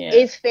very good. Yeah.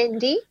 Is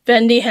Fendi.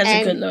 Fendi has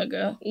a good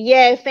logo.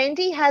 Yeah,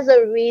 Fendi has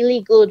a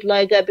really good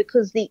logo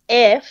because the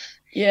F.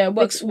 Yeah, it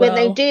works well. When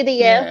they do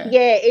the F,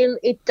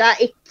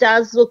 it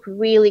does look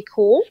really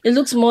cool. It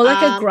looks more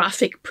like a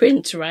graphic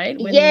print, right?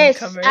 When yes, you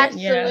cover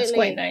absolutely. It. Yeah, it's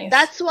quite nice.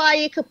 That's why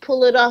you could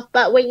pull it off.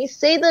 But when you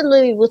see the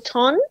Louis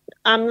Vuitton,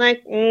 I'm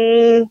like,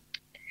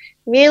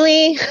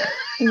 really?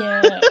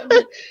 Yeah,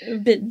 a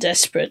bit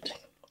desperate.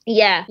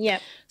 Yeah.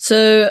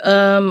 So,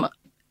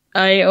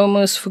 I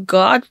almost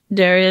forgot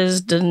there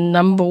is the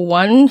number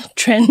 1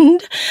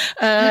 trend,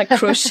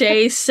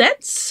 crochet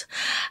sets.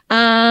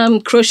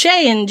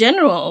 Crochet in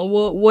general,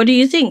 what do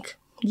you think?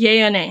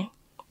 Yay or nay?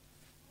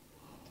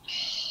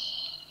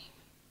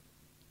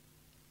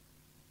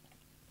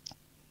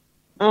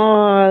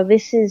 Oh,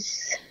 this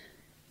is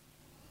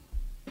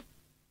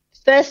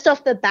first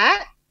off the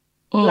bat,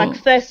 like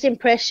first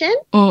impression.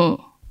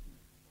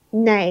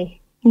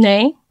 Nay.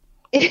 Nay?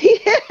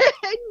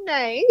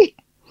 Nay.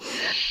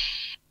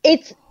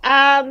 It's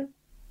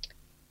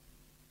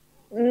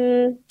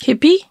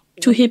hippie?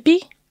 Too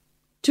hippie?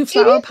 Too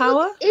flower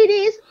power? It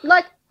is.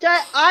 Like,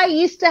 I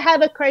used to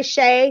have a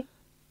crochet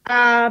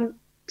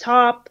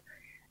top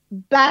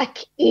back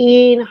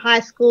in high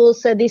school.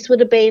 So this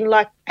would have been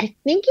like, I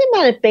think it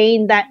might have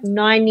been that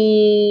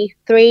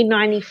 93,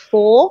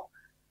 94,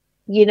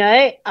 you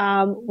know,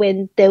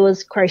 when there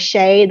was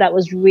crochet that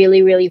was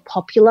really, really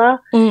popular.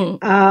 And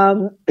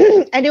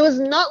it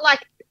was not like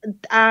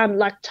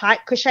tight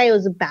crochet. It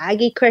was a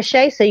baggy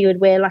crochet, so you would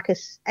wear like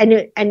and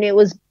it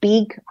was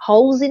big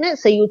holes in it,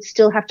 so you would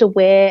still have to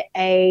wear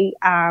a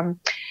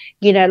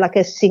you know, like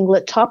a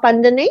singlet top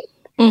underneath.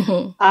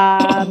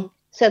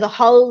 So the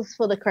holes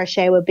for the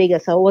crochet were bigger,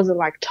 so it wasn't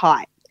like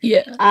tight.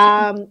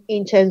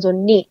 In terms of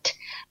knit,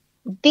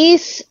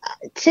 this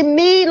to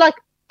me, like,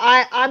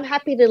 I'm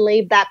happy to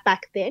leave that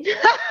back then.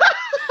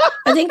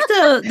 I think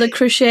the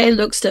crochet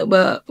looks that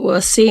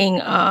we're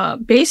seeing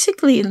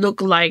basically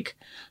look like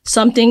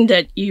something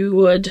that you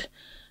would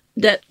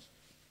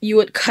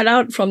cut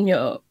out from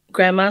your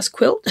grandma's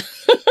quilt.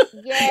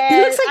 Yeah,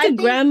 it looks like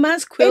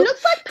grandma's quilt. It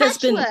looks like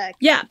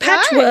patchwork.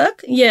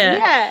 Patchwork. Right?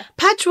 Yeah,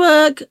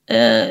 patchwork.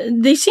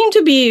 They seem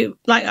to be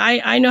like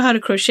I know how to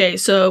crochet,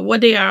 so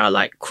what they are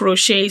like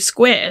crochet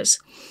squares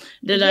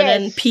that are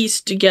then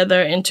pieced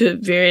together into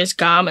various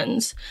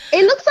garments.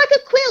 It looks like a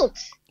quilt.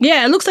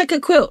 Yeah, it looks like a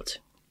quilt.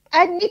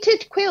 A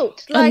knitted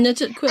quilt. A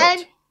knitted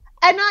quilt.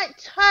 And I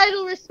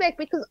total respect,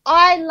 because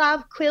I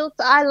love quilts.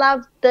 I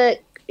love that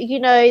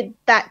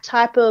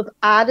type of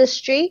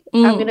artistry,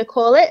 I'm going to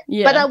call it.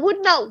 Yeah. But I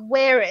would not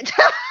wear it.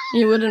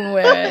 You wouldn't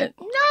wear it?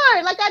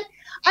 No, like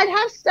I'd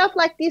have stuff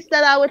like this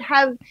that I would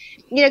have,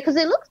 you know, because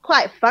it looks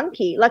quite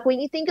funky. Like when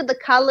you think of the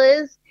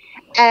colors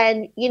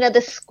and, you know,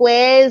 the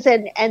squares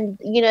and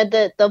you know,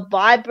 the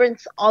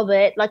vibrance of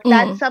it, like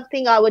that's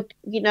something I would,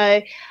 you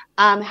know,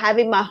 have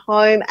in my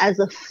home as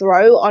a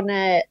throw on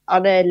a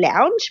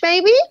lounge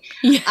maybe.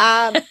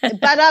 Yeah.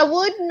 But I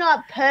would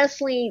not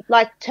personally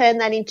like turn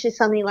that into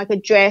something like a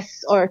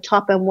dress or a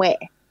top and wear.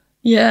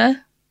 Yeah.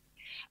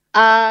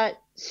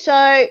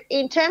 So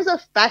in terms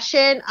of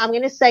fashion, I'm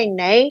going to say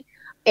nay.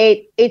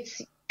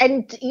 It's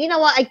and you know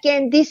what,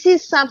 again, this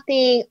is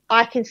something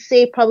I can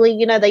see probably,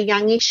 you know, the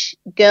youngish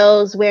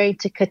girls wearing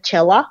to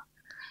Coachella.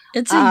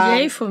 It's a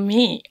yay for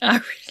me.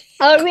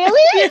 Oh,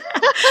 really?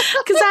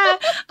 Because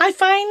I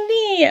find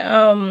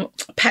the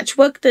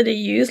patchwork that they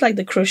use, like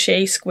the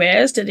crochet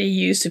squares that they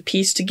use to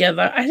piece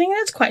together, I think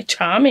that's quite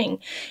charming.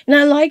 And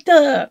I like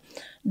the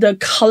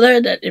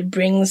color that it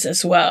brings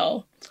as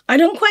well. I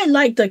don't quite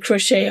like the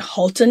crochet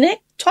halter neck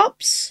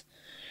tops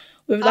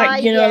with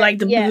like, you know, like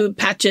the blue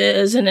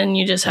patches, and then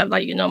you just have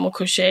like your normal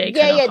crochet.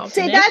 Yeah.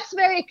 See, that's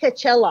very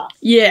Coachella.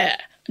 Yeah.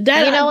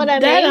 That, you know what I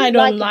mean? That I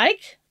don't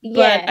like.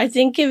 But I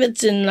think if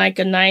it's in like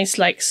a nice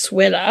like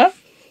sweater,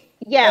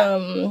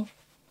 that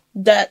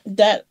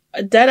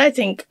I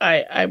think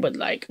I would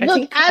like.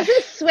 Look, as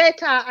a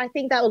sweater, I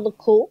think that would look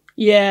cool.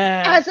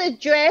 Yeah. As a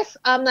dress,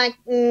 I'm like,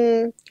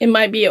 it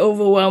might be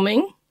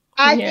overwhelming.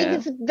 I think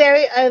it's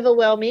very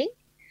overwhelming.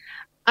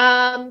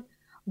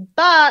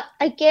 But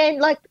again,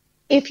 like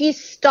if you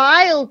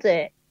styled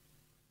it,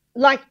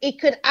 like it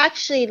could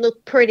actually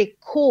look pretty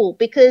cool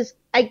because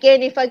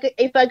again, if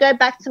I go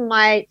back to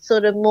my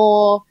sort of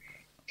more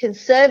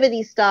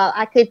conservative style,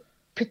 I could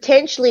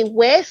potentially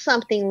wear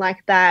something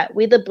like that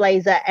with a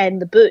blazer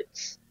and the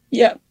boots.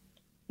 Yeah.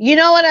 You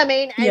know what I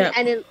mean?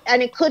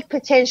 And it could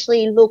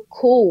potentially look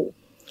cool.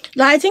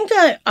 I think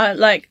that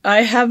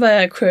I have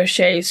a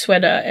crochet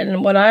sweater,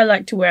 and what I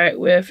like to wear it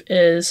with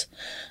is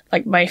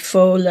like my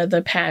faux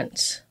leather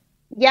pants.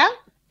 Yeah.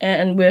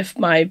 And with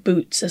my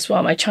boots as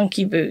well, my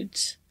chunky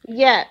boots.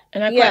 Yeah.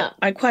 And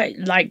I quite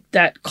like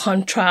that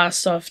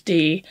contrast of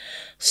the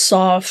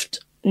soft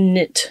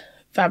knit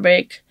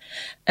fabric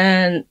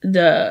and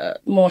the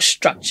more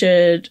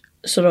structured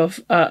sort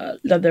of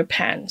leather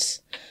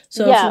pants.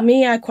 So for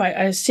me,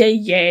 I say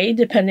yay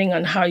depending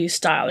on how you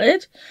style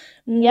it.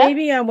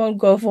 Maybe I won't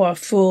go for a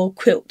full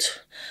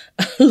quilt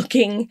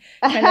looking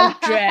kind of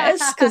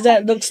dress because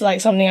that looks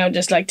like something I would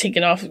just like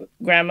taken off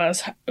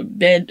grandma's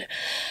bed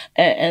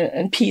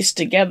and pieced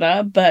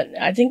together. But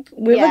I think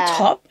with a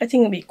top, I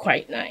think it'd be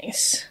quite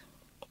nice.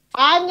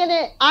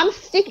 I'm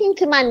sticking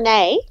to my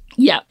nay.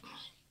 Yeah.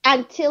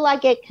 Until I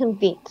get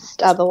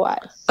convinced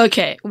otherwise.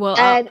 Okay, well,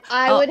 and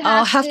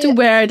I'll have to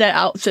wear that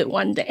outfit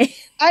one day.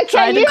 Okay,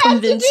 try to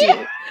convince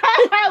you.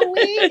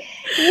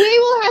 we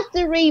will have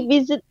to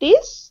revisit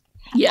this.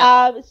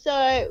 Yeah.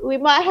 So we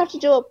might have to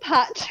do a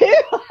part 2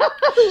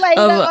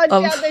 later on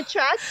down the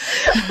track.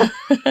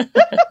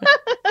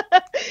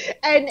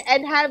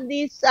 and have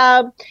this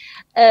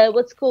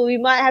what's called. We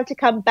might have to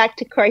come back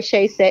to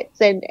crochet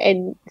sets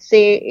and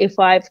see if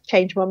I've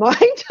changed my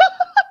mind.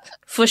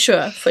 For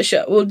sure.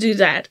 We'll do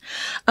that.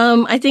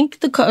 I think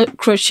the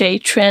crochet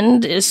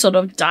trend is sort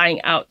of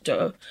dying out,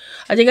 though.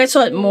 I think I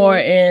saw it more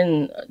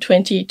in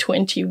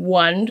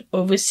 2021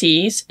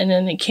 overseas, and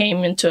then it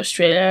came into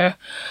Australia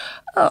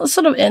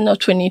sort of end of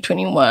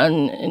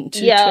 2021 into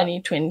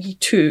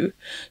 2022.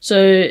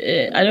 So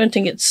I don't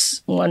think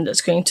it's one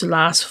that's going to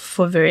last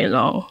for very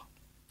long.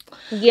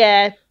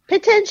 Yeah,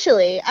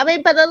 potentially. I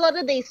mean, but a lot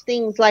of these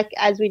things, like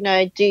as we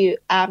know, do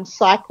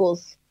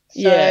cycles.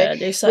 So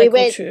they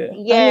cycle through.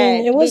 Yeah,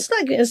 I mean,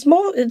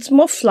 it's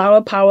more flower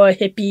power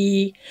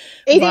hippie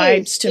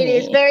vibes to me.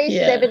 It is very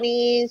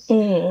 70s.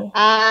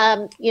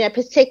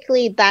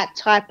 Particularly that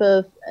type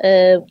of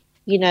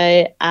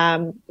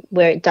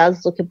where it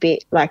does look a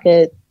bit like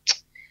the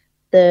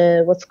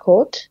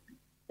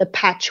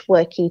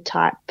patchworky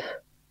type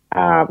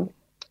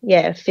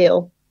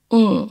feel.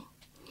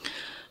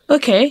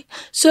 Okay,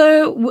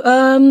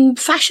 so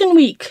Fashion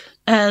Week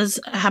has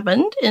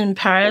happened in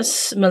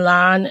Paris,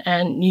 Milan,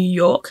 and New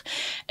York,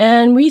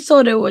 and we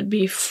thought it would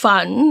be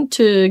fun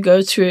to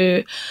go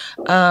through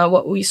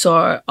what we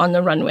saw on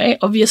the runway.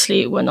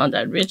 Obviously, we're not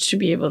that rich to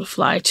be able to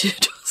fly to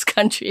those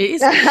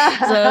countries,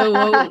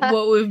 so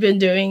what we've been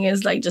doing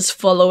is like just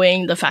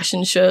following the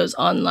fashion shows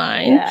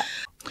online. Yeah.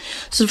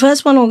 So the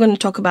first one we're going to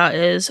talk about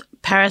is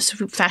Paris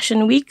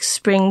Fashion Week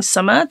Spring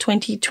Summer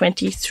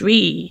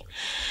 2023.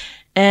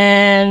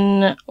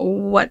 And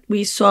what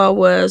we saw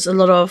was a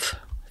lot of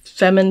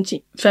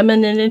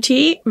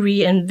femininity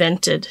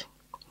reinvented.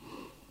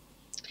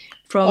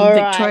 From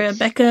Victoria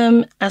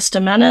Beckham, Esther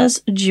Manners,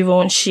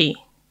 Givenchy.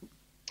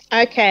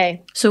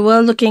 Okay. So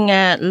we're looking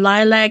at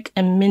lilac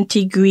and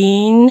minty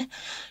green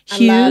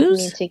hues. I love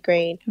minty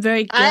green.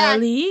 Very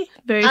girly,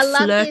 very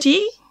flirty. Love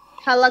this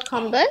color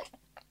combo.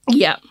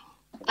 Yeah.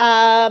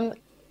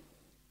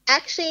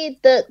 Actually,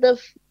 the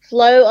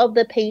flow of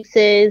the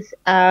pieces,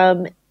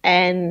 and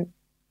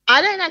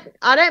I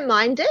don't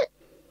mind it.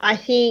 I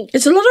think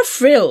it's a lot of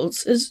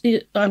frills.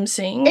 I'm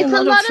seeing it's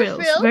a lot of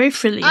frills. Very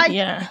frilly.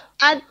 I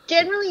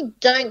generally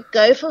don't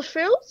go for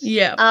frills.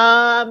 Yeah.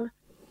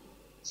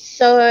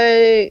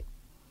 So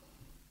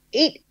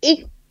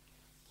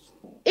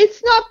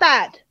it's not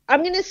bad.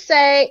 I'm gonna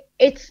say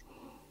it's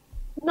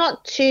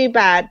not too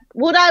bad.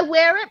 Would I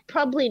wear it?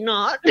 Probably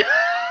not.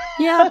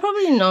 Yeah,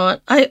 probably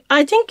not.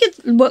 I think it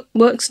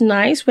works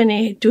nice when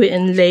they do it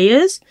in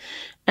layers.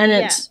 And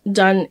it's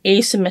done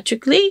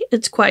asymmetrically.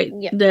 It's quite,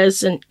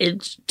 there's an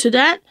edge to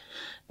that.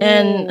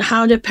 And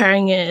how they're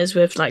pairing it is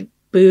with like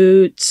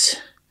boots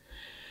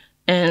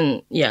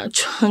and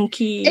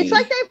chunky. It's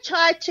like they've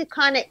tried to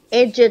kind of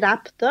edge it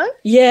up though.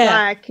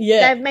 Yeah.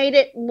 They've made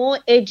it more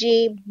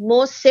edgy,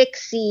 more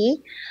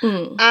sexy.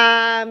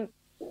 Because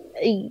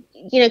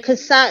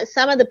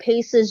some of the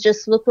pieces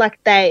just look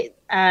like they,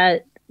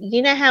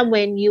 you know how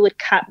when you would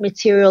cut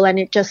material and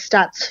it just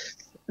starts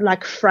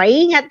like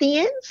fraying at the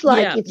ends,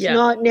 it's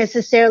not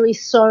necessarily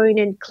sewn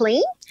and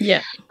clean.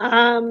 Yeah.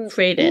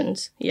 Frayed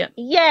ends. Yeah.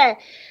 Yeah.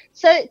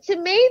 So to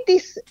me,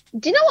 do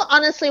you know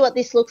what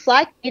this looks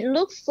like? It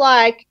looks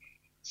like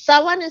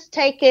someone has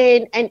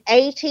taken an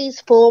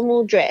 80s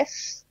formal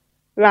dress,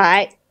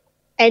 right,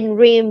 and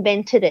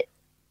reinvented it.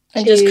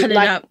 And just cut it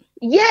up.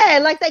 Yeah,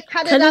 like they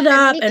cut it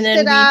up and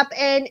mixed it up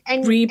and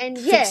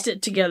fixed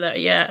it together,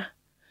 Yeah,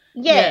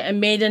 and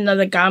made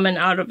another garment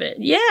out of it.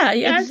 Yeah,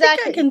 exactly. I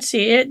think I can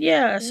see it.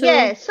 Yeah, so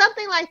yeah,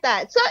 something like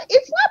that. So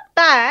it's not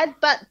bad,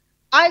 but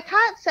I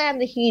can't say I'm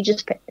the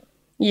hugest fan.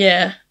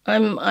 Yeah,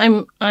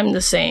 I'm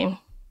the same.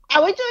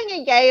 Are we doing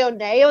a yay or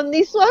nay on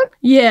this one?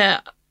 Yeah,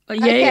 a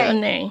yay or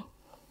nay.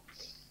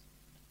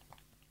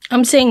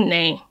 I'm saying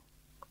nay.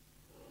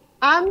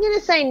 I'm gonna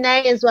say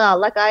nay as well.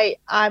 Like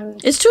I'm.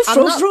 It's too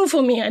frou-frou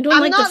for me. I don't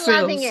like the frills. I'm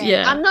not loving it.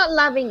 Yeah. I'm not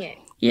loving it.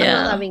 Yeah.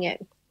 I'm not loving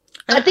it.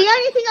 The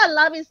only thing I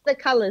love is the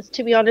colors.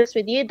 To be honest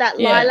with you, that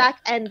lilac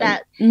and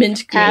that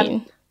mint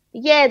green.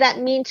 That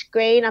mint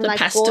green. I'm the like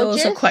pastels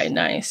gorgeous. Are quite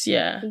nice.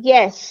 Yeah.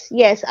 Yes.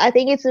 I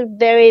think it's a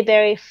very,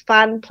 very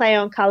fun play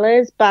on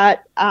colors,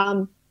 but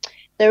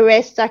the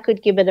rest I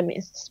could give it a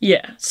miss.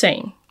 Yeah.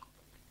 Same.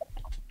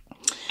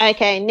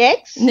 Okay,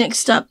 next.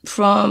 Next up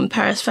from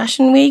Paris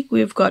Fashion Week,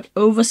 we've got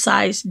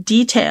oversized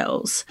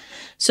details.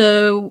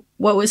 So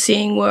what we're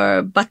seeing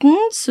were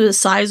buttons the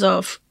size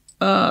of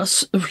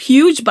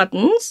huge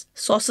buttons,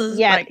 saucers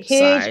like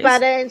huge size.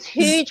 Buttons,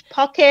 huge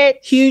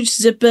pockets, huge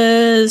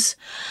zippers.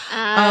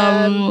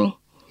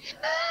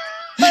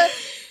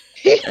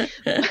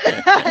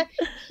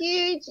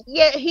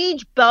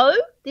 Huge bow.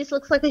 This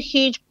looks like a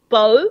huge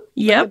bow.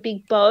 Yeah, like a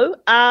big bow.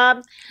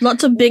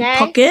 Lots of big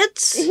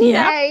pockets.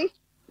 Yeah.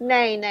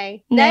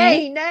 Nay. Yeah.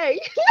 Nay.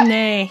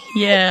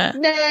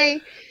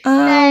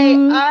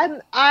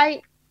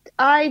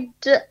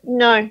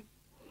 No.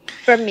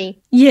 From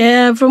me.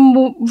 Yeah, from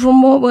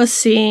what we're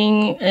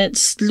seeing,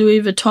 it's Louis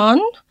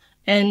Vuitton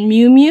and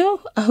Miu Miu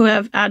who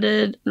have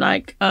added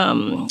like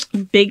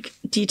big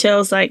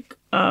details like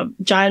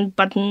giant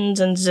buttons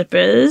and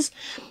zippers.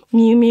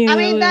 Miu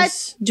Miu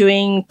is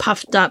doing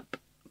puffed up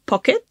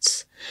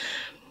pockets.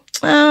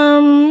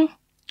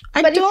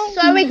 It's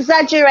so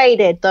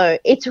exaggerated, though.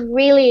 It's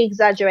really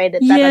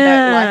exaggerated that I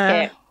don't like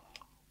it.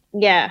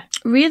 Yeah.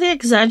 Really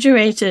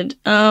exaggerated.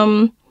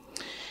 I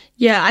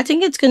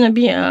think it's going to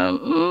be,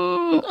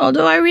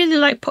 although I really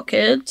like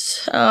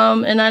pockets,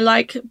 and I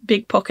like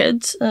big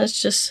pockets,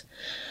 it's just,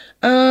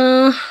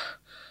 I'm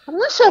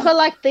not sure if I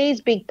like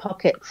these big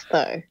pockets,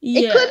 though.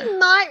 Yeah.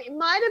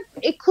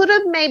 It could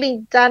have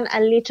maybe done a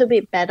little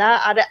bit better.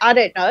 I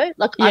don't know.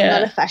 Like, I'm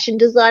not a fashion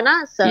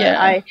designer, so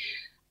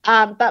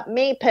but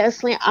me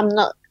personally, I'm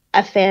not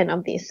a fan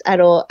of this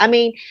at all. I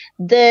mean,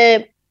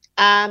 the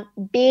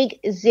big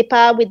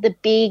zipper with the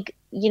big,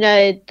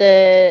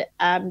 the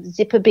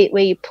zipper bit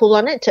where you pull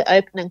on it to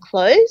open and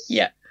close.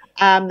 Yeah.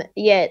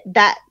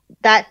 That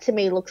to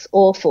me looks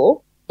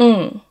awful.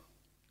 Oh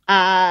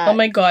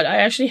my God, I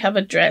actually have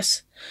a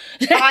dress.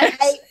 I'm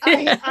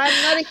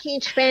not a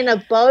huge fan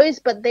of bows,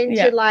 but then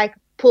to like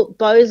put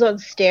bows on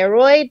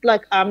steroid,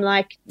 like I'm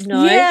like,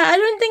 no. Yeah, I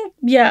don't think,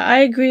 I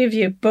agree with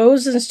you.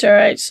 Bows and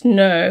steroids,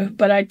 no.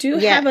 But I do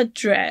have a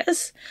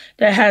dress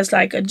that has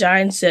like a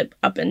giant zip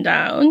up and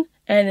down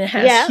and it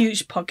has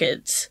huge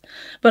pockets.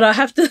 But I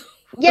have to...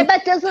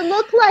 but does it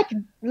look like,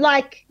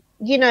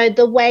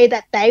 the way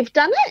that they've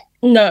done it?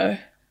 No.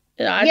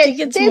 I think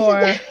it's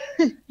more...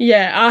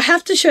 I'll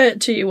have to show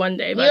it to you one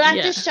day. But you'll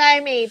have to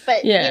show me.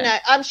 But,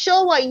 I'm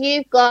sure what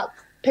you've got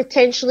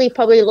potentially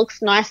probably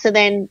looks nicer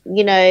than,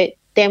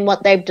 than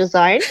what they've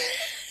designed.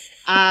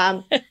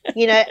 And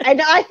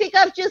I think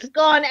I've just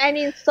gone and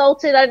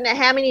insulted I don't know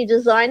how many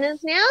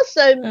designers now.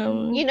 So,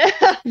 Moo Moo,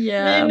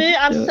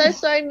 I'm so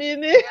sorry, Moo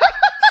Moo.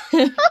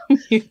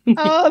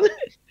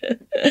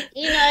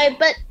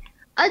 But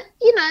I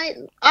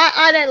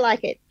don't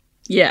like it.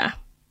 Yeah.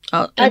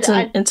 It's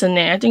a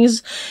nay. I think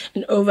it's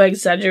an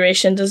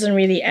over-exaggeration. Doesn't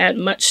really add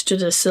much to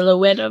the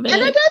silhouette of it.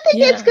 And I don't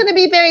think it's going to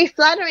be very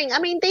flattering. I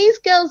mean, these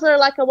girls are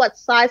like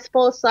size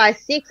 4,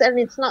 size 6, and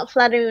it's not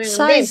flattering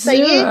size them.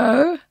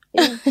 0?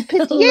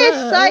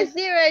 Size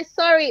 0.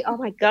 Sorry. Oh,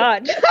 my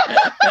God.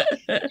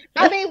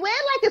 I mean, we're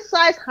like a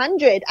size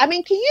 100. I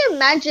mean, can you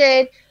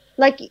imagine,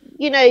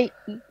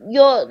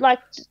 you're like...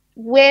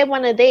 wear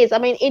one of these. I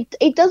mean,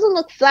 it doesn't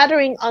look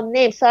flattering on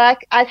them, so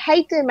I'd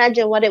hate to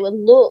imagine what it would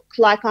look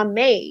like on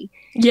me.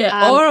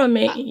 Yeah, or on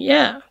me.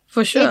 Yeah,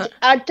 for sure.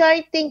 I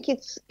don't think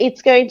it's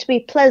going to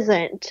be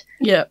pleasant.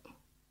 Yeah.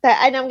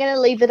 And I'm going to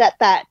leave it at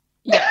that.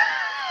 Yeah.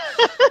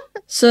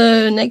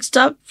 So next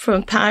up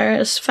from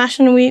Paris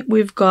Fashion Week,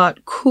 we've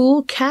got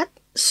cool cat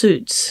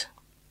suits.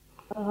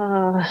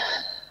 We're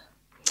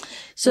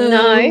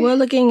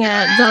looking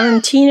at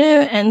Valentino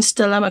and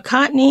Stella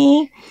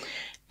McCartney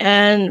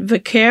and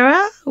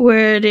Vaquera,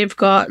 where they've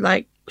got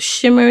like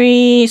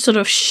shimmery, sort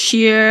of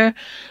sheer,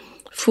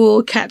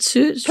 full cat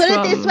suits. Put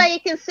it this way, you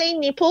can see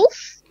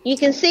nipples, you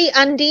can see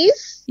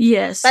undies.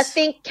 Yes. But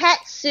think cat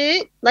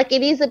suit, like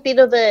it is a bit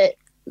of a,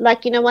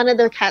 like, one of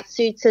the cat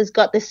suits has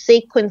got the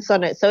sequence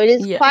on it. So it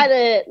is quite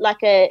a,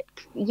 like a,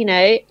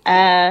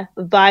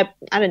 vibe.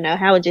 I don't know,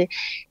 how would you,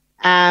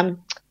 I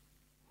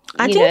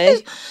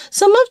think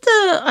some of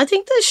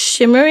the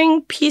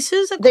shimmering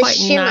pieces are quite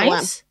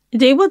nice.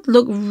 they would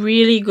look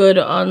really good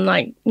on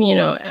like, you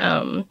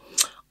know,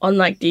 on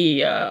like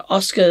the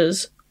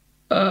Oscars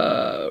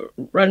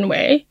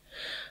runway,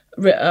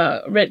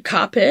 red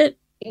carpet.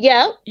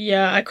 Yeah.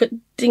 Yeah, I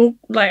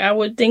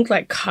would think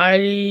like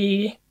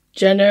Kylie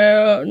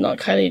Jenner, not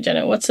Kylie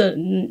Jenner. What's the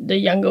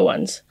younger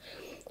ones?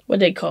 What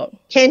they called?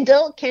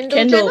 Kendall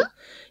Jenner?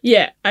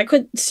 Yeah, I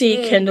could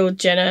see Kendall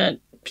Jenner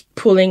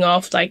pulling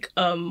off like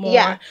a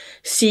more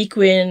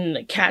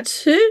sequin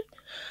catsuit.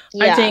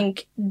 Yeah. I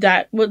think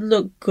that would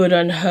look good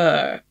on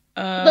her.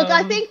 Look,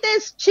 I think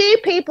there's two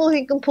people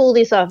who can pull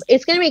this off.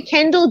 It's going to be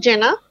Kendall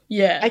Jenner.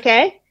 Yeah.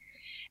 Okay.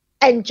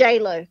 And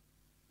J-Lo.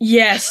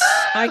 Yes,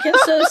 I can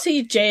still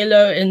see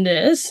J-Lo in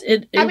this.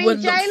 It would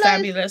look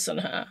fabulous on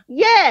her.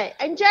 Yeah,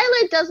 and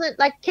J-Lo doesn't,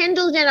 like,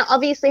 Kendall Jenner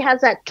obviously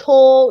has that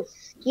tall,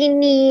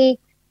 skinny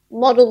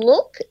model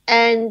look,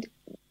 and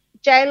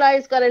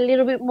J-Lo's got a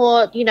little bit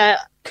more, you know,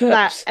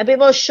 like, a bit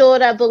more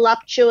shorter,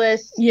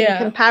 voluptuous in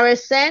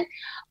comparison.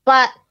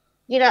 But,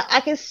 you know,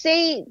 I can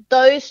see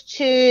those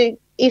two.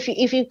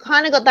 If you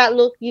kind of got that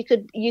look, you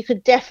could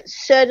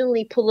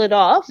certainly pull it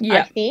off.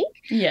 I think.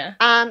 Yeah.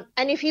 And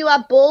if you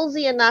are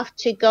ballsy enough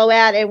to go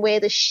out and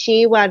wear the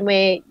sheer one,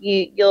 where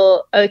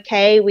you're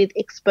okay with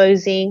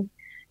exposing,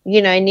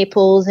 you know,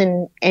 nipples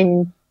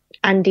and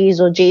undies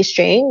or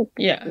G-string.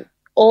 Yeah.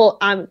 Or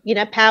you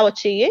know, power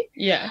to you.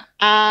 Yeah.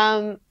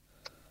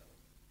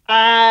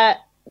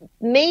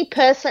 Me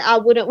personally, I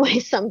wouldn't wear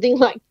something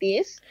like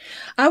this.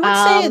 I would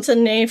say it's a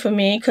nay for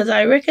me, because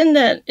I reckon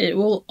that it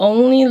will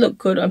only look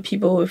good on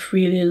people with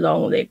really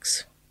long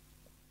legs.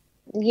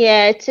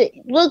 Yeah,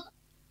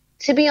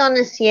 to be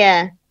honest,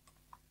 yeah.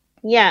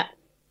 Yeah,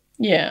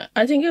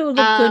 I think it would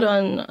look good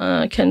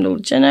on Kendall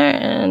Jenner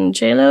and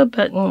J-Lo,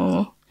 but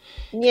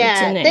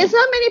yeah, there's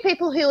not many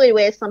people who would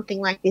wear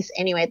something like this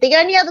anyway. The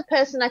only other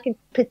person I could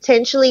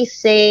potentially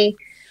see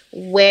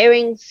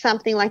wearing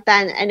something like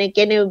that, and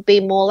again, it would be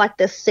more like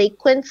the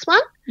sequence one.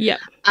 Yeah.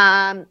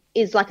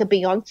 Is like a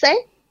Beyonce.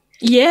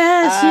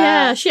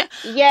 Yes,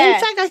 yeah.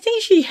 In fact, I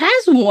think she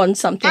has worn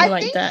something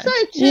like that. I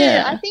think so too.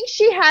 Yeah. I think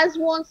she has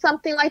worn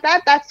something like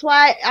that. That's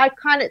why I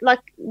kind of like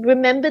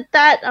remembered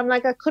that. I'm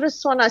like, I could have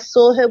sworn I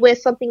saw her wear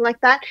something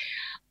like that.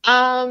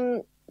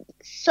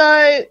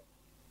 So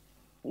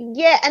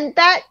yeah, and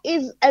that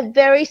is a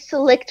very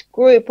select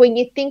group when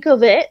you think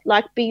of it,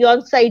 like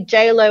Beyonce,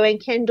 J-Lo, and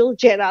Kendall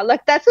Jenner.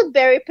 Like, that's a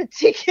very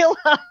particular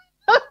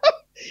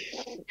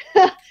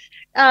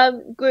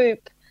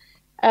group.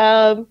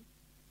 So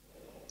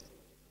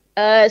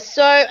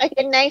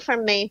again, nay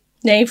from me.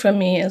 Nay from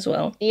me as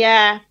well.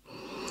 Yeah.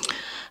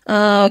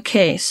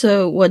 Okay,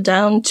 so we're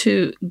down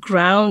to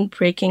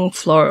groundbreaking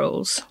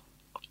florals.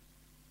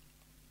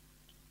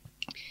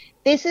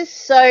 This is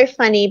so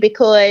funny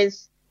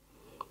because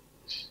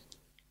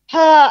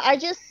I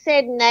just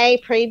said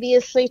nay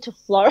previously to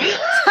floral.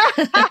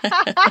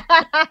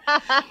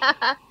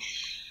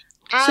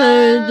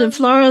 So the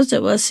florals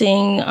that we're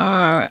seeing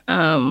are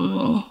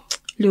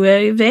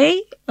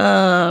Loewe,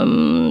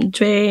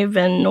 Dre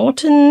Van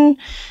Noten,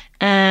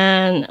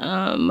 and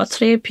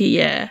Matre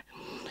Pierre.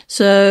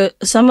 So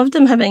some of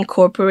them have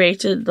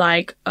incorporated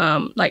like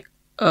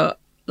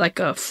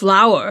a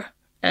flower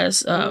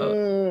as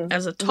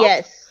a top.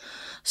 Yes.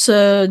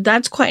 So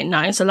that's quite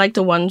nice. I like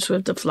the ones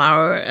with the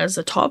flower as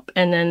a top,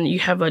 and then you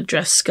have a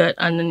dress skirt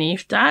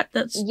underneath that.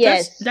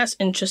 That's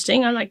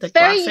interesting. I like the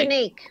graphic. Very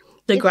unique.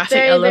 The graphic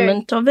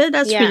element of it.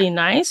 That's really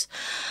nice.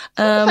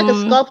 It's like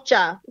a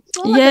sculpture.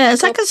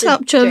 It's like a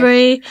sculpture.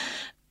 Very.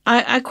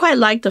 I quite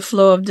like the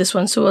flow of this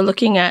one. So we're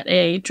looking at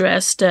a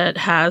dress that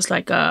has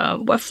like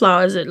what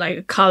flower is it? Like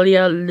a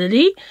Kalia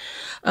lily,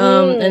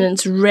 and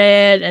it's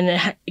red,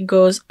 and it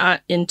goes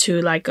out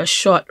into like a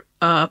short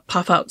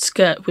puff out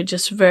skirt, which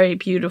is very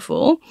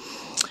beautiful.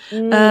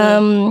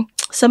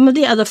 Some of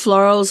the other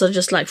florals are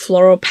just like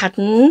floral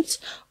patterns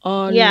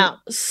on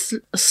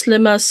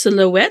slimmer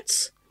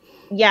silhouettes.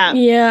 Like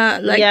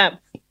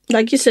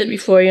you said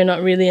before, you're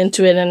not really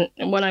into it, and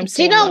what I'm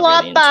saying. Do you know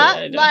what?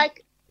 But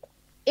like,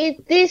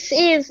 this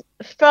is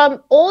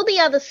from all the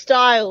other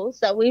styles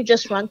that we've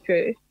just run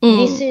through.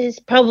 This is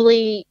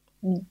probably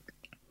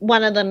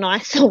one of the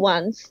nicer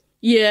ones.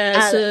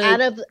 Yeah,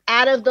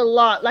 out of the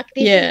lot, like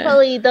this is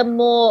probably the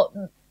more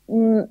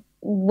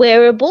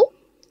wearable.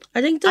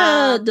 I think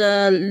the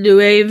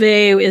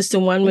Loewe is the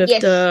one with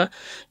the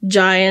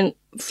giant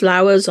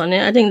flowers on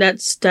it. I think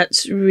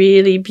that's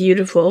really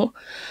beautiful.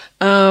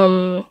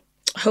 I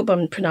hope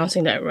I'm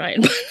pronouncing that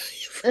right.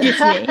 Forgive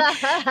me.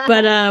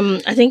 But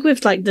I think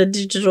with like the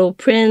digital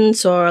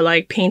prints or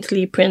like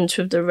painterly prints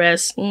with the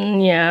rest, it's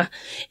okay. Yeah,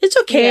 it's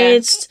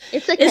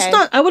okay. It's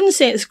not. I wouldn't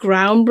say it's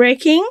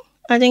groundbreaking.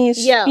 I think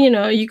it's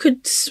you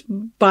could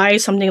buy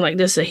something like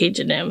this at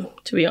H&M,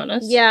 to be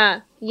honest.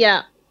 Yeah.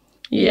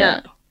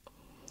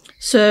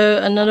 So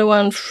another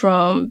one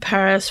from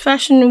Paris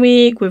Fashion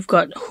Week. We've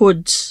got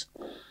hoods.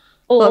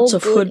 Lots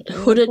of hooded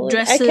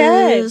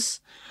dresses,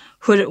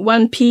 hooded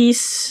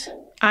one-piece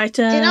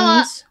items. Do you know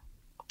what?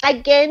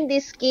 Again,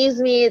 this gives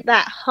me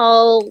that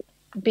whole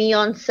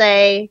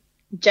Beyonce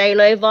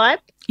J-Lo vibe.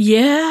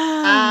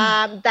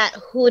 Yeah. That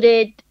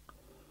hooded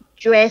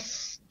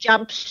dress,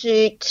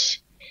 jumpsuit.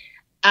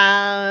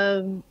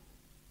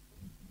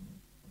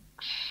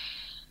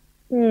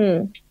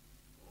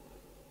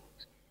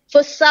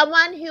 For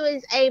someone who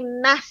is a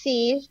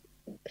massive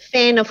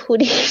fan of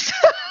hoodies.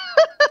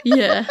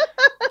 Yeah.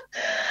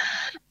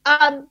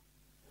 I'm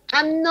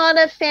not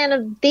a fan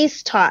of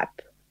this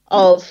type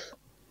of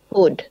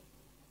hood.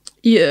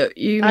 Yeah,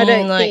 you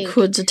mean like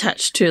hoods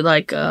attached to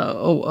like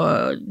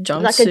a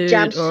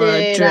jumpsuit or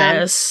a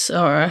dress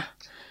or...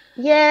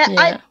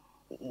 Yeah.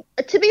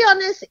 To be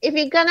honest, if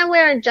you're going to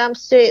wear a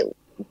jumpsuit,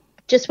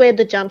 just wear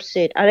the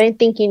jumpsuit. I don't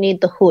think you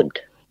need the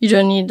hood. You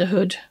don't need the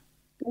hood?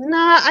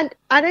 No,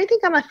 I don't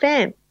think I'm a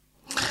fan.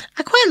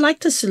 I quite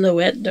like the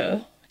silhouette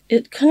though.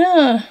 It kind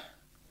of...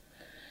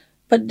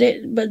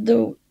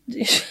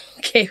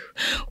 Okay,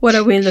 what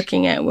are we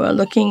looking at? We're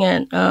looking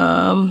at...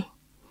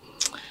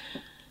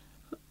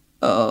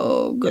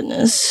 oh,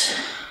 goodness.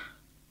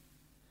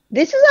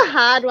 This is a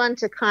hard one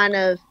to kind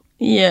of...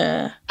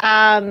 Yeah.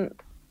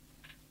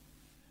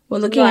 We're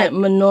looking at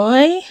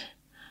Monoi,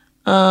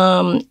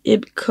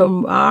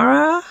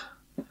 Ibkamara,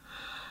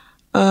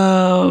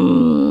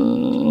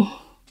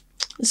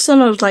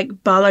 sort of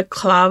like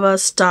balaclava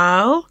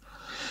style.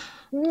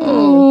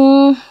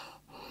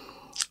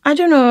 I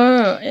don't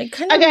know. It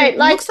kind of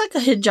looks like a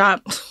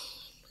hijab.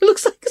 It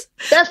looks like...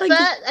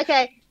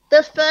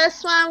 The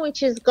first one,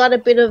 which has got a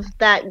bit of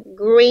that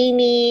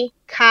greeny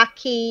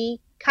khaki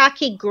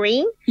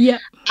green. Yeah.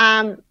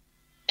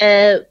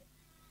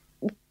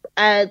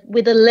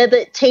 With a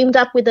leather, teamed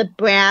up with a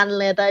brown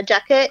leather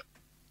jacket.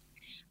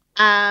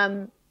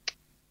 That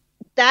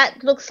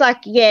looks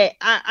like,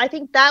 I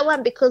think that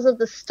one, because of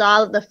the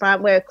style at the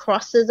front where it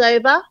crosses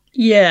over,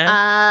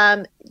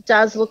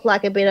 does look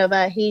like a bit of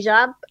a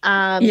hijab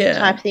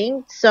type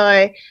thing.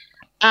 So,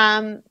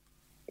 I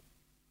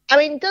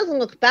mean, it doesn't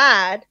look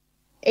bad.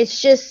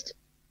 It's just,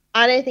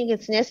 I don't think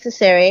it's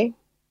necessary.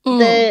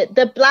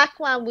 The black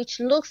one, which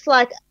looks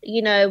like,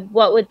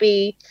 what would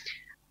be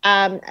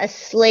a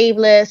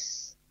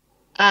sleeveless,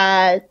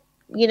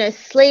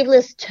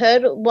 sleeveless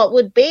what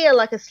would be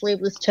like a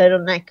sleeveless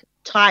turtleneck,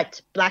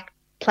 tight black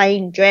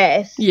plain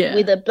dress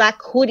with a black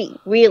hoodie,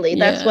 really.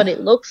 That's what it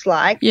looks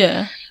like.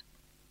 Yeah.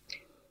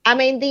 I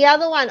mean, the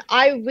other one,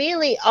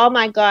 oh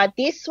my God,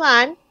 this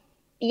one,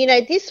 you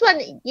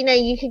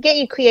could get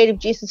your creative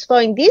juices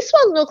flowing. This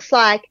one looks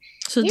like...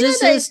 So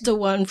this is the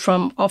one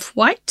from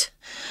Off-White.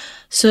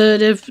 So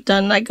they've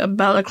done like a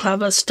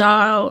balaclava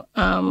style.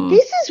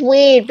 This is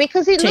weird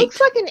because it looks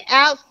like an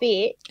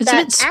outfit it's a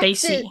bit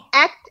spacey.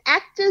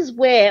 Actors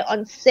wear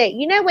on set.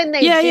 You know when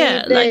they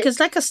it's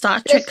like a Star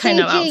Trek kind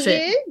of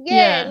outfit.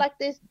 Like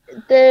this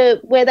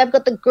where they've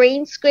got the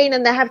green screen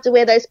and they have to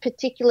wear those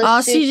particular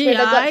suits.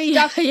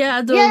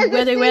 CGI,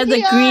 where they wear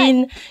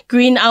the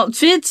green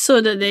outfits so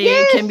that they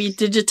can be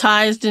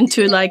digitized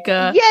into like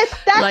a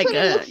that's like what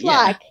it looks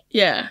like.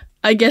 Yeah.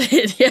 I get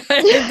it. Yeah,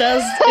 it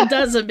does. It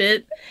does a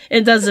bit.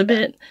 It does a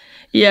bit.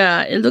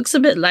 Yeah, it looks a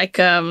bit like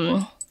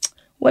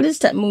what is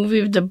that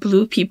movie with the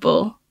blue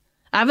people?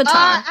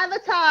 Avatar.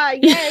 Avatar.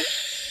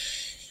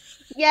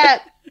 Yes. Yeah.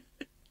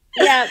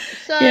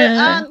 So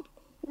now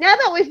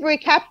that we've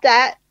recapped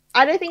that,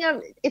 I don't think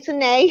it's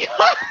an A.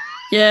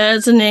 Yeah,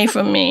 it's an A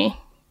from me.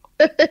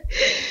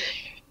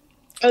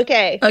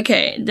 Okay.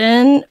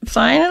 Then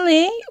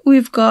finally,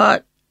 we've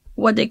got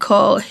what they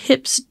call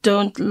hips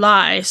don't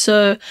lie.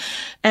 So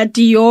at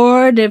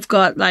Dior, they've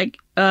got like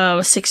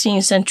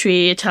 16th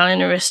century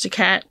Italian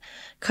aristocrat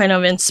kind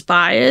of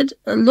inspired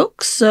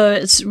look. So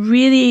it's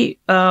really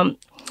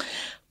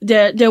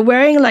they're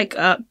wearing like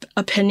a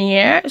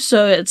pannier.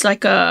 So it's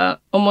like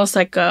almost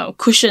like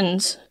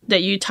cushions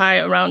that you tie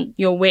around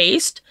your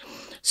waist,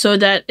 so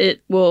that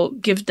it will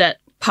give that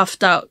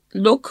puffed out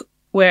look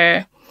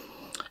where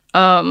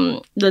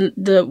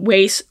the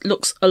waist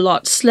looks a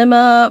lot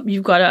slimmer.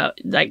 You've got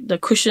like the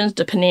cushions,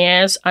 the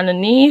panniers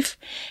underneath,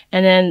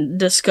 and then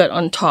the skirt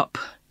on top.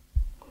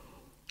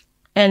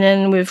 And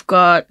then we've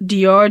got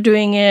Dior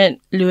doing it,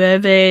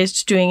 Loewe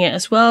is doing it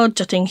as well,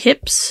 jutting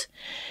hips.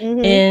 I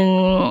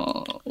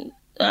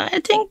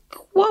think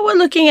what we're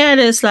looking at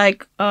is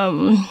like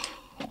the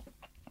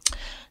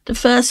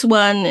first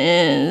one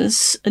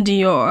is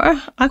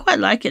Dior. I quite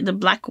like it, the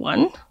black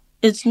one.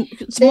 It's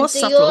more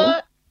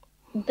subtle.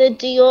 The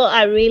Dior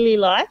I really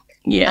like.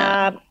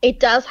 Yeah. It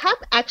does have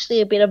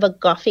actually a bit of a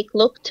gothic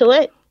look to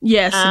it.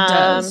 Yes, it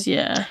does.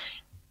 Yeah.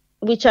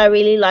 Which I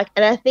really like.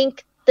 And I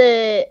think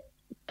the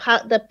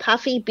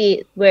puffy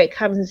bit where it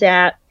comes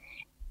out,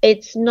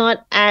 it's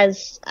not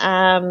as,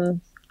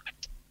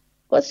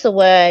 what's the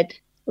word?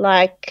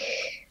 Like,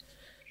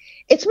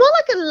 it's more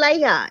like a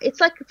layer. It's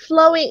like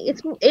flowing.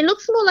 It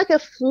looks more like a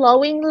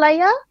flowing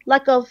layer,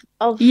 like of.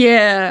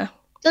 Yeah.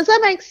 Does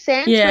that make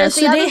sense? Yeah,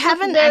 so they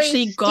haven't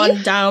actually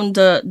gone down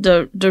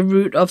the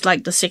route of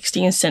like the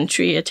 16th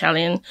century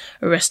Italian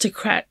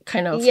aristocrat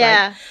kind of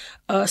like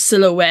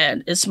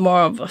silhouette. It's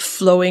more of a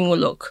flowing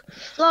look.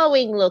 I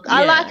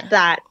like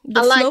that.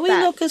 The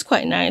flowing look is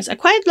quite nice. I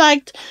quite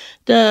liked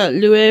the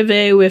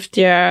Loewe with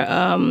their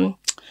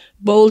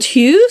bold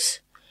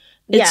hues.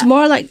 It's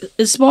more like,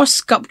 it's more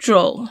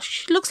sculptural.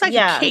 She looks like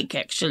a cake,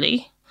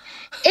 actually.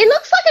 It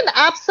looks like an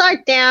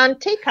upside down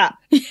teacup.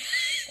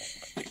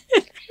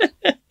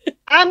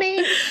 I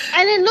mean,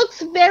 and it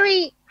looks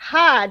very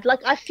hard. Like,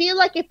 I feel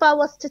like if I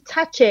was to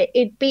touch it,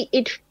 it'd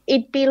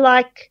be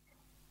like,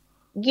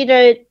 you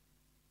know,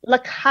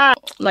 like hard.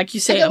 Like you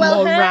say, a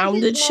more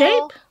rounded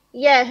shape?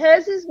 Yeah,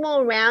 hers is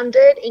more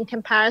rounded in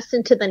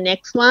comparison to the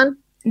next one.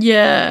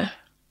 Yeah.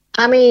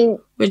 I mean,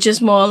 which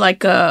is more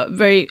like a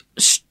very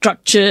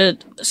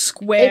structured,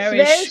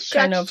 squarish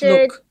kind of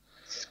look.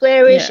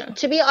 Squarish. Yeah.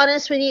 To be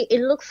honest with you, it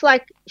looks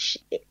like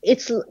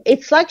it's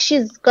like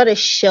she's got a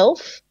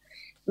shelf.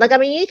 Like, I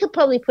mean, you could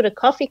probably put a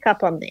coffee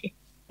cup on there.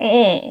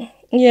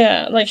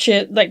 Yeah, like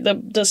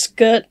the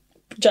skirt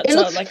juts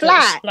out like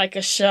flat. Like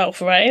a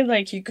shelf, right?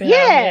 Like you could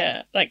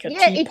have like a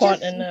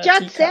teapot and a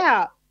juts teacup.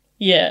 Out.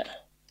 Yeah.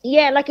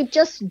 Yeah, like it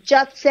just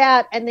juts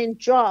out and then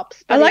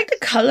drops. I like the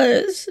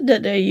colors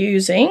that they're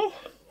using.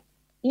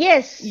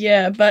 Yes.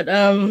 Yeah, but I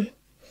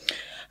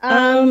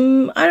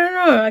don't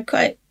know.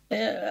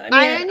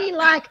 I only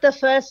like the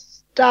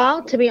first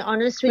style, to be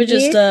honest with you.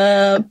 Which is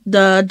the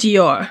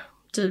Dior.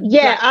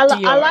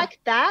 I like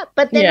that,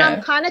 but then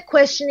I'm kind of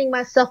questioning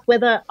myself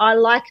whether I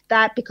like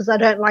that because I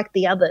don't like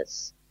the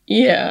others.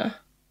 Yeah.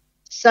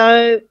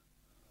 So,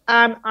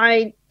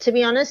 to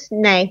be honest,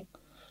 nay.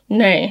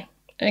 Okay.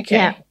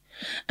 Yeah.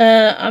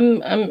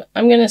 I'm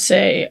gonna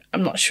say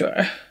I'm not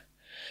sure.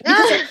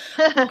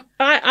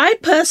 I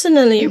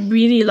personally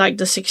really like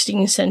the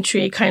 16th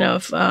century kind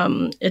of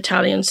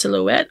Italian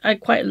silhouette. I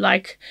quite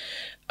like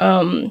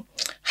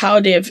how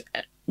they've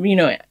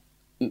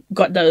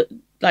got the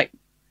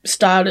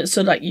styled it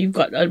so like you've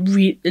got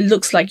it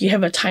looks like you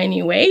have a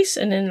tiny waist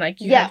and then like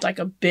you have like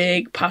a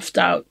big puffed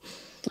out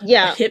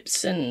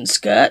hips and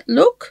skirt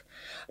look.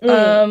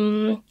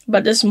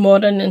 But this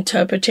modern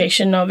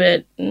interpretation of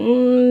it,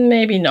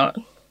 maybe not.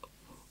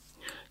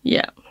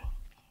 Yeah.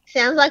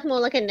 Sounds like more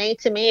like a nay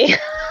to me.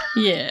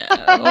 Yeah.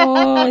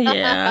 Oh,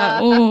 yeah.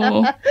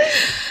 Oh. Okay.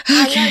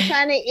 I'm not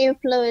trying to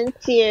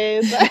influence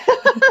you,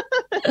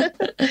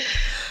 but...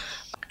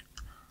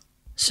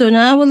 So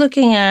now we're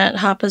looking at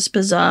Harper's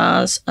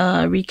Bazaar's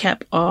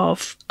recap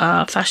of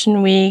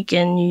Fashion Week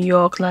in New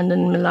York,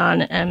 London,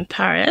 Milan, and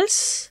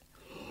Paris.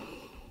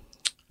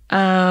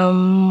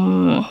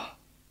 And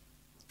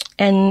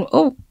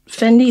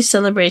Fendi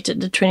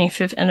celebrated the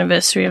 25th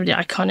anniversary of the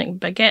iconic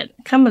baguette.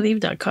 I can't believe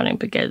the iconic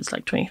baguette is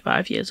like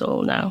 25 years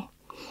old now.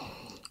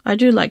 I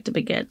do like the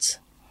baguettes.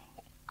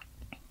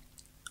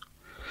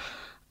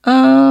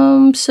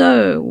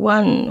 So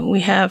one, we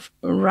have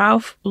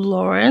Ralph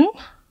Lauren.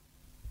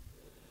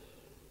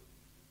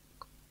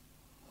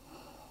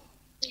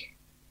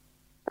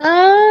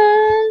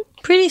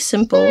 Pretty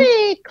simple.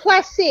 Very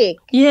classic.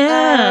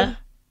 Yeah.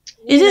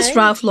 It is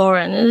Ralph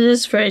Lauren. It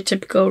is very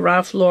typical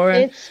Ralph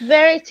Lauren. It's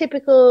very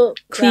typical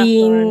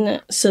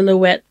clean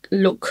silhouette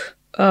look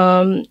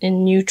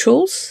in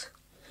neutrals.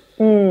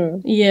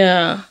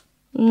 Yeah.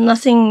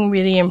 Nothing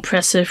really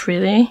impressive,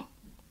 really.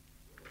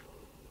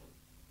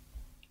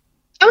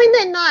 I mean,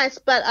 they're nice,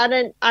 but I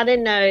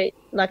don't know,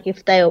 like,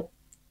 if they're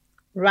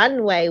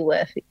runway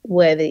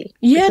worthy.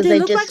 Yeah, they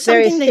look like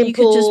something that you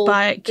could just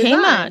buy at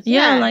Kmart.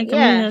 I mean,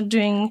 they're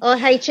doing or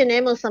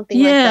H&M or something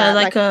like that.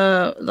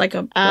 Like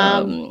a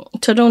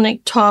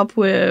turtleneck top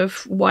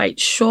with white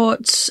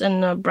shorts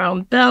and a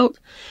brown belt.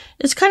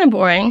 It's kind of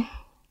boring.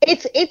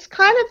 It's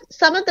kind of,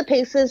 some of the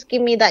pieces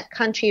give me that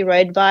country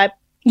road vibe.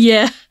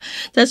 Yeah,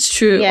 that's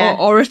true. Yeah.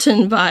 Or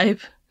Oroton vibe.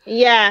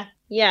 Yeah.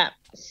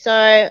 So,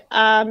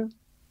 I mean,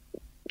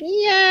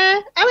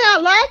 I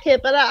like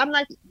it, but I'm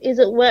like, is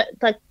it worth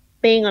like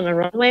being on a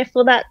runway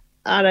for that?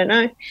 I don't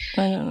know.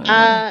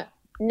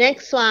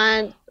 Next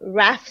one,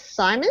 Raf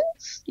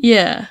Simons.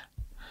 Yeah.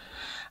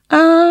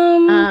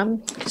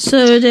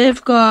 So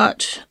they've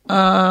got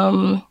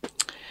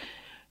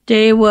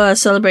they were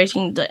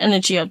celebrating the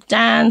energy of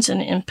dance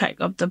and the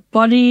impact of the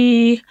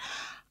body.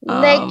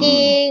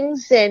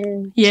 Leggings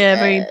and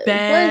very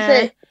bare. What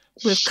is it?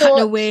 With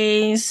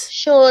cutaways.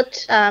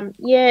 Short.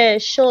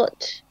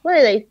 What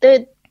are they?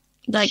 They're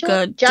like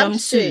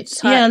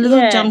jumpsuits. Yeah,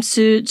 little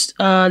jumpsuits,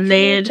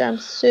 layered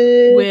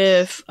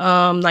with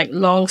like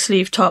long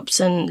sleeve tops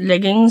and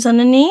leggings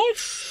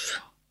underneath.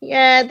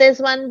 Yeah, there's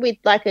one with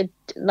like a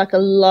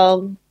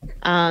long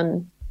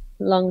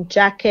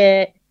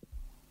jacket.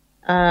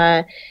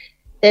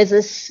 There's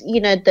this,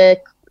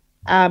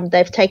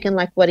 they've taken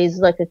like what is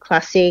like a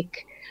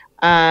classic,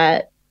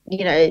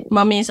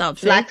 mummy's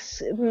outfit,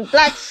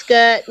 black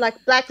skirt, like a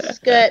black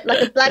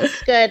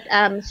skirt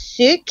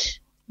suit.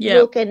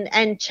 Look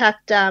and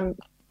chucked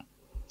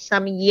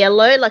some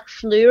yellow, like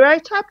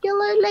fluoro type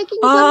yellow leggings.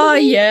 Oh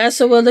yeah,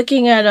 so we're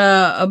looking at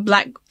a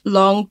black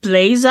long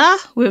blazer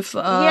with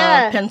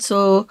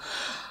pencil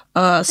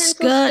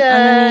skirt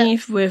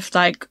underneath with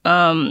like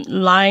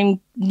lime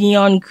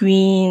neon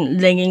green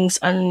leggings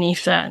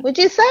underneath that. Would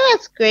you say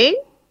that's green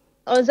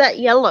or is that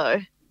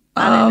yellow?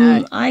 I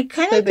don't know. I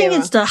kind of think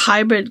it's the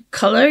hybrid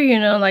color,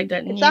 like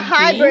that. It's a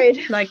hybrid,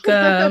 green, like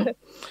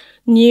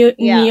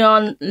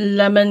neon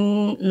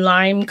lemon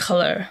lime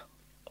color.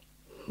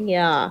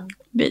 Yeah.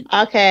 Bit,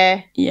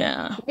 okay.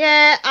 Yeah.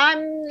 Yeah,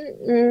 I'm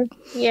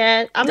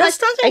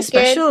There's nothing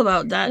special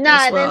about that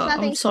as well. There's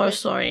nothing I'm so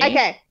sorry.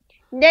 Okay.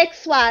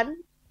 Next one.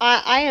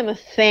 I am a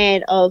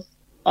fan of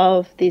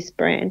this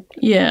brand.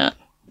 Yeah.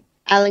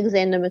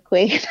 Alexander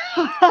McQueen.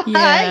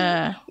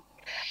 Yeah.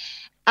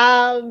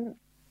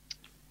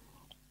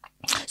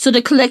 So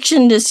the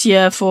collection this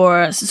year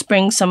for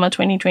Spring/Summer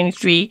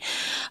 2023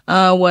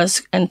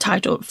 was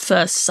entitled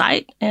First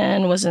Sight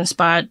and was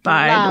inspired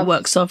by the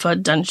works of a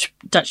Dutch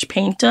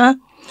painter.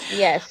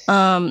 Yes.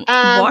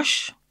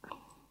 Bosch.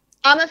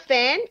 I'm a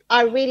fan.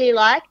 I really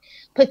like,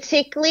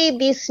 particularly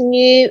this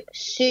new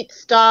suit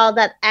style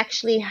that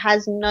actually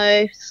has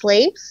no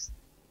sleeves.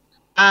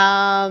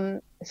 So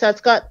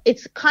it's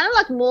kind of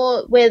like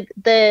more with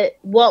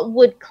what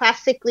would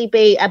classically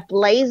be a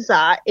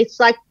blazer. It's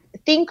like,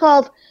 think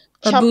of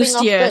a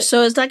bustier.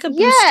 So it's like a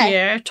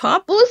bustier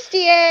top.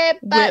 Bustier,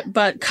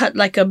 but cut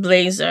like a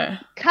blazer.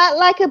 Cut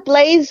like a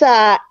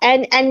blazer,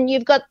 and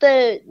you've got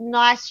the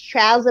nice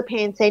trouser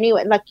pants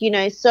anyway. Like,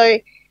 so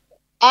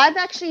I've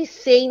actually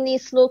seen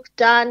this look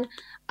done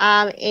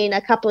in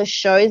a couple of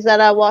shows that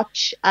I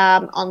watch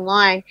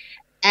online,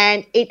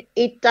 and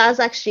it does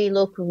actually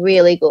look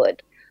really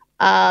good.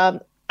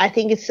 I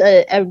think it's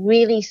a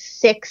really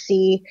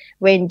sexy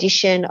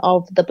rendition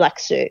of the black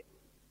suit.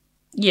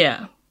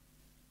 Yeah.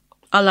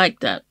 I like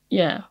that.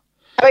 Yeah.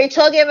 Are we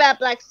talking about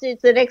black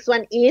suits? The next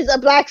one is a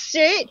black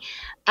suit.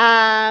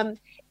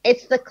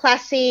 It's the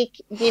classic,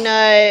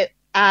 where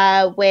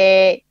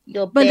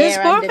you're But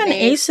it's more of an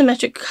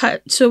asymmetric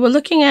cut. So we're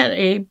looking at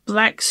a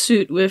black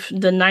suit with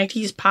the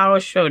 90s power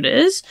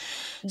shoulders.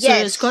 So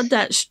it's got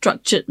that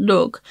structured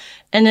look.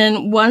 And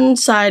then one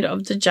side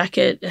of the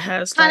jacket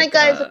has kind of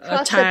goes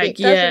across a tag.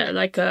 A bit,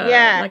 like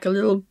a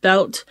little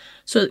belt.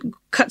 So it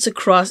cuts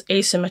across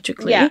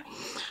asymmetrically. Yeah.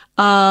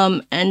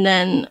 And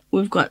then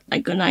we've got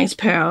like a nice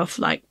pair of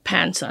like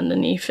pants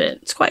underneath it.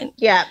 It's quite,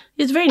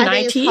 it's very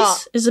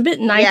 90s. It's a bit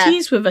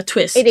 90s with a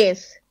twist. It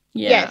is.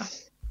 Yeah.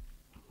 Yes.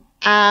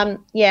 I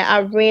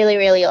really,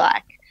 really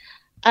like.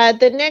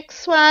 The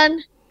next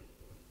one,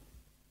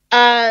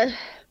 I'm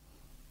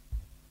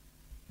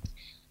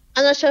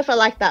not sure if I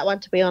like that one,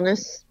 to be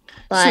honest.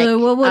 So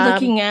what we're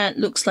looking at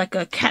looks like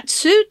a cat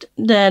suit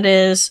that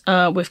is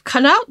with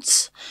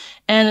cutouts.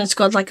 And it's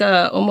got like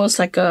almost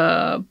like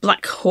a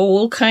black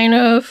hole kind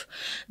of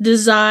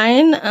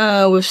design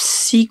with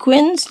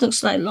sequins.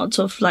 Looks like lots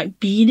of like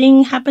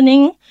beading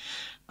happening.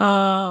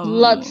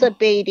 Lots of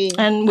beading.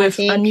 And with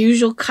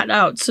unusual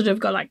cutouts. So they've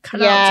got like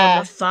cutouts on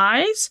the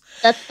thighs.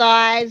 The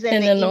thighs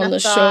and then on the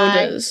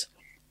shoulders.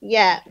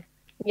 Yeah.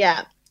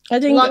 Yeah. I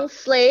think long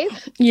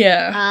sleeve.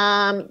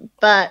 Yeah.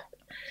 But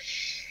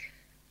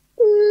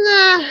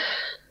nah.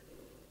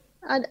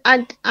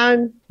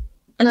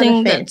 I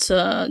think that's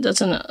a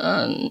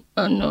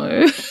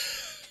no.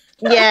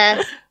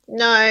 Yeah,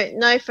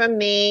 no from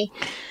me.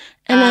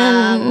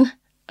 And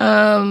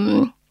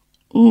then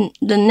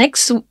the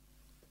next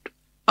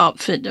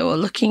outfit that we're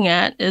looking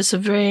at is a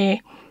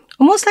very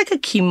almost like a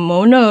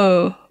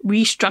kimono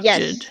restructured.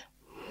 Yes.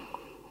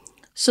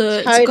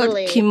 So it's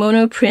got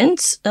kimono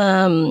prints.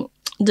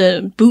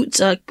 The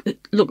boots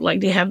look like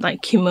they have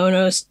like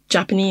kimonos,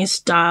 Japanese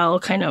style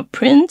kind of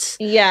prints.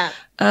 Yeah.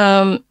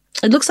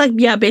 It looks like,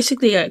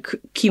 basically a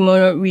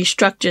kimono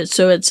restructured.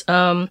 So it's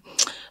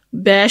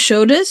bare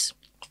shoulders.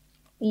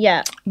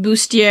 Yeah.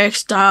 Bustier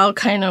style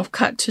kind of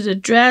cut to the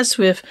dress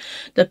with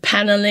the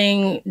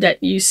paneling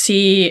that you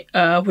see,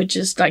 which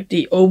is like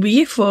the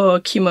obi for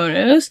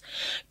kimonos,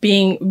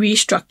 being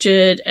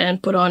restructured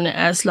and put on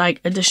as like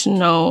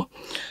additional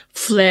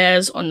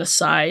flares on the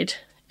side.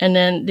 And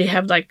then they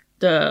have like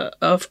the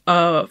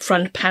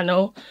front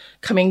panel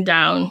coming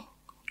down.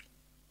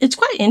 It's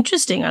quite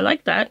interesting. I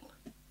like that.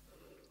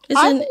 It's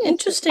an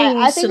interesting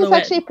silhouette. I think it's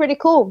actually pretty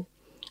cool.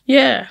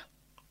 Yeah.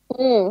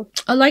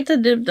 I like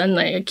that they've done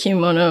like a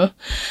kimono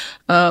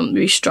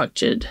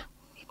restructured.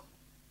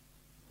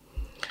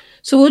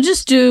 So we'll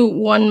just do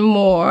one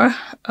more.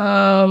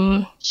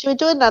 Should we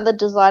do another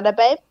designer,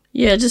 babe?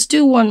 Yeah, just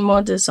do one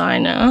more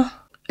designer.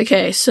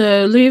 Okay,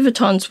 so Louis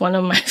Vuitton's one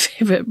of my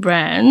favorite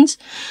brands.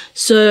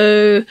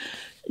 So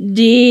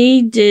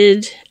they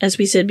did, as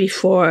we said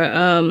before,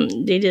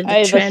 they did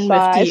the trend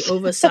with the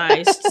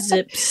oversized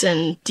zips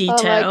and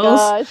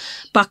details,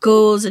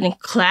 buckles and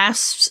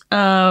clasps.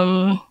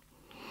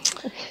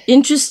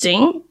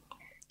 Interesting.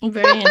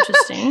 Very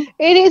interesting.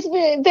 It is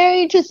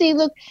very interesting.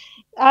 Look,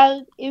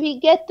 if you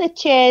get the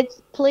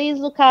chance, please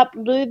look up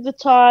Louis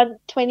Vuitton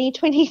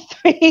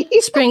 2023.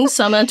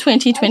 Spring/Summer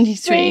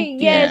 2023.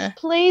 Yes,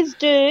 please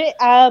do.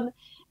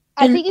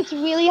 I think it's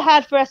really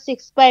hard for us to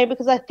explain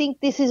because I think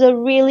this is a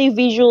really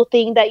visual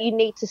thing that you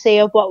need to see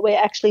of what we're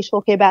actually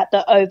talking about,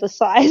 the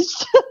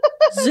oversized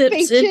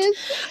zips.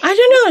 I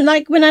don't know,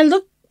 like when I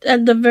looked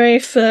at the very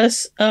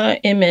first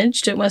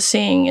image that we're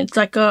seeing, it's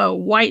like a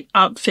white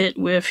outfit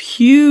with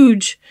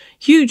huge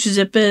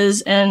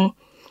zippers and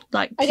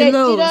like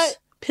pillows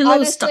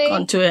honestly, stuck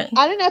onto it.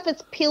 I don't know if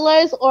it's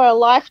pillows or a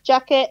life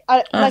jacket.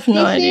 I have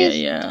no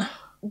idea,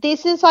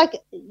 This is like,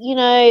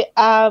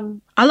 I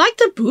like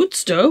the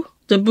boots though.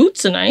 The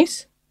boots are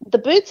nice. The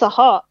boots are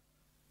hot.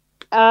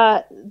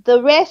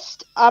 The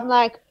rest, I'm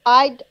like,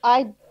 I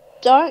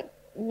don't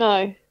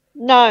know.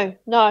 No,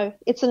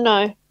 it's a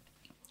no.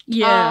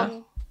 Yeah.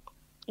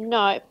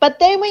 No. But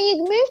then when you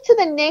move to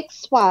the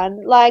next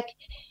one, like,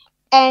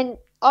 and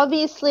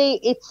obviously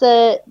it's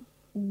a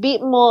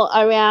bit more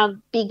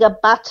around bigger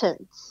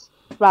buttons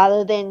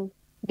rather than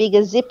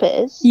bigger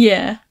zippers.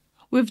 Yeah.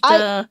 With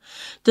the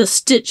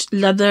stitched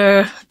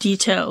leather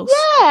details.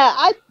 Yeah,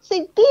 I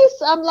see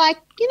this. I'm like,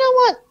 you know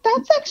what?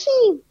 That's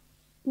actually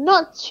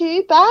not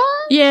too bad.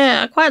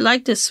 Yeah, I quite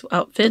like this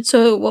outfit.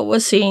 So what we're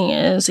seeing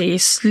is a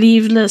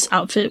sleeveless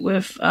outfit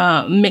with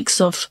a mix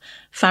of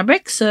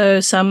fabric. So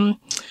some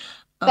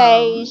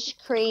beige,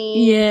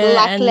 cream,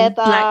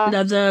 black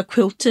leather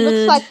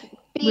quilted. Looks like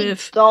big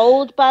with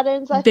gold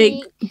buttons, I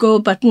think. Big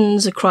gold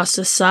buttons across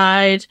the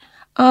side.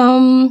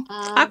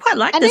 I quite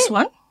like this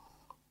one.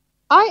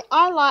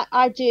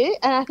 I do,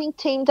 and I think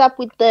teamed up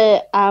with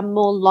the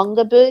more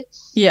longer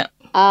boots. Yeah.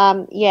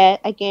 Yeah,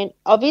 again,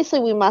 obviously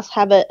we must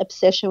have an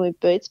obsession with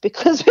boots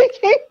because we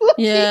keep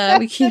looking at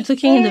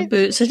the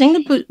boots. I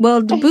think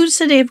the boots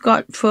that they've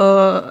got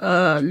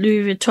for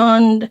Louis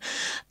Vuitton,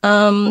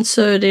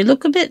 so they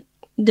look a bit,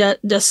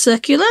 they're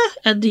circular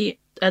at the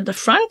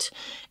front,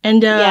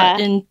 and they're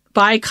in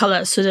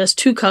bi-color, so there's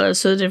two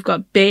colors, so they've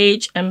got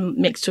beige and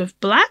mixed with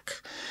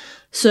black.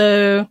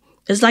 So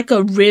it's like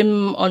a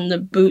rim on the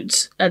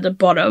boots at the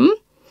bottom,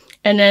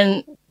 and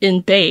then in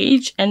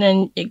beige, and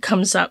then it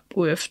comes up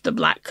with the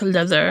black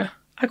leather.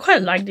 I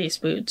quite like these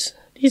boots.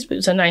 These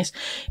boots are nice.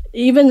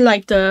 Even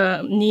like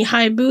the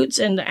knee-high boots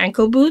and the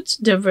ankle boots,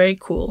 they're very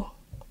cool.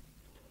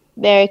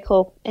 Very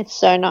cool. It's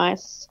so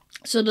nice.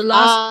 So the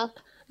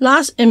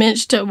last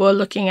image that we're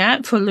looking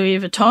at for Louis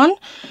Vuitton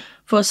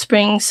for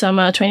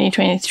spring-summer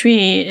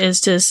 2023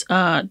 is this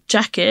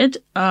jacket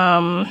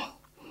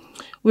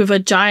with a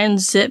giant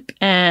zip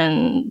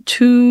and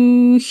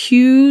two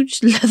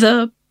huge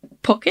leather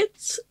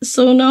pockets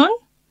sewn on.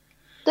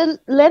 The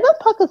leather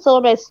pockets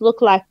almost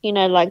look like, you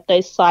know, like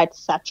those side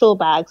satchel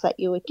bags that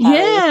you would carry.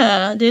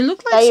 Yeah, they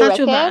look like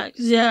satchel bags.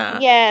 Yeah.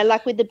 Yeah,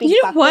 like with the big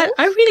buckles. What?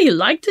 I really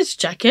like this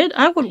jacket.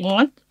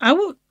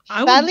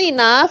 Funnily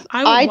enough,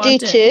 I do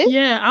too.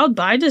 Yeah, I would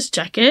buy this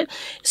jacket.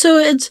 So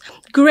it's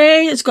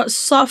grey, it's got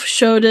soft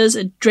shoulders,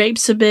 it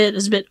drapes a bit,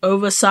 it's a bit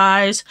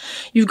oversized.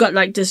 You've got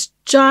like this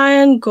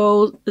giant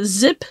gold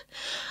zip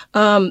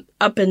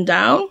up and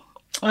down.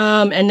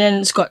 And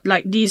then it's got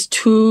like these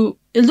two,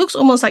 it looks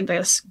almost like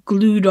they're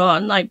glued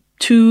on, like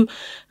two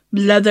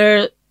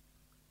leather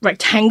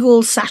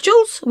rectangle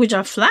satchels, which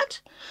are flat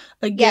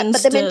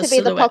against but they're meant to be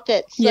the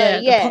pockets. So,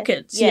 the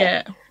pockets,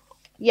 yeah.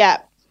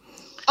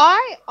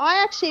 I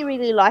actually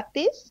really like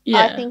this. Yeah.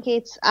 I think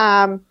it's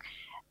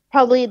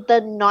probably the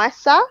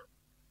nicer,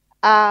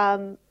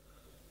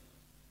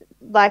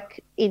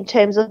 like in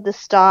terms of the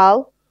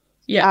style,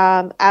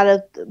 out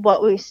of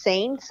what we've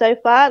seen so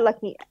far. Like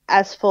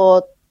as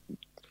for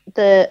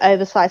the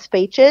oversized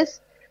features,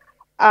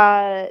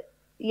 I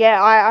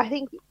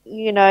think,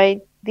 you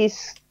know,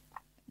 this,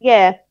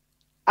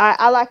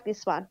 I like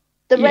this one.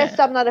 The rest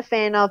I'm not a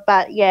fan of,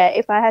 but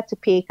if I had to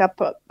pick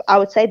up, I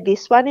would say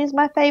this one is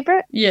my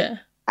favorite. Yeah.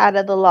 Out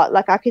of the lot,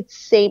 like I could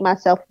see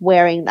myself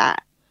wearing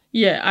that.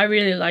 Yeah, I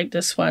really like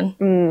this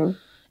one.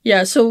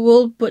 Yeah, so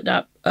we'll put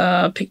up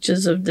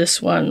pictures of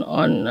this one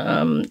on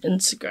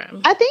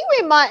Instagram. I think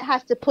we might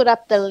have to put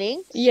up the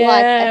links.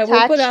 Attached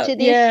we'll put up, to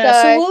this.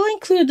 Yeah, so we'll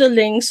include the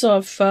links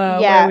of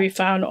where we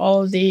found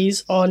all of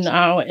these on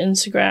our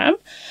Instagram.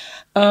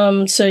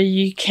 So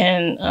you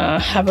can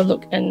have a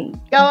look and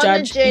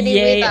judge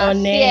yay or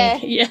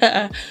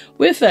nay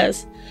with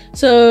us.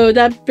 So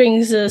that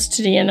brings us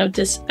to the end of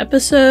this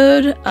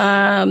episode.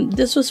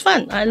 This was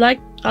fun. I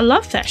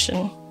love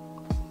fashion.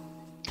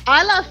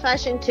 I love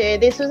fashion too.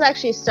 This was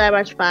actually so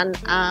much fun.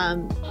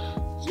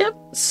 Yep.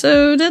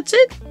 So that's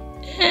it.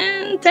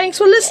 And thanks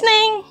for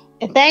listening.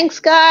 Thanks,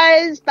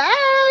 guys.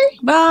 Bye.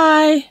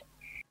 Bye.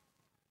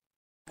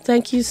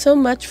 Thank you so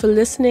much for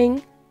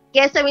listening.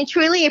 Yes, and we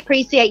truly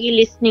appreciate you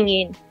listening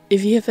in.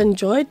 If you have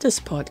enjoyed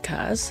this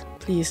podcast,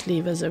 please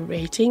leave us a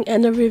rating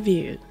and a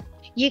review.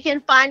 You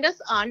can find us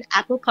on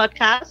Apple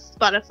Podcasts,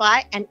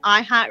 Spotify, and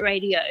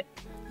iHeartRadio.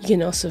 You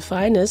can also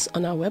find us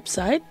on our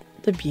website,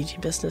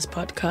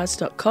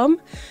 thebeautybusinesspodcast.com,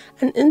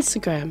 and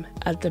Instagram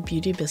at The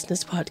Beauty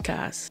Business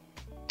Podcast.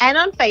 And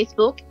on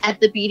Facebook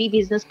at The Beauty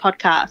Business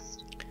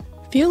Podcast.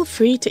 Feel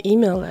free to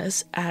email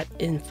us at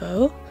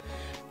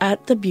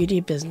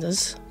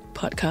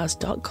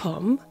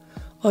info@thebeautybusinesspodcast.com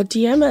or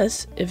DM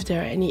us if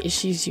there are any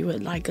issues you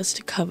would like us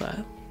to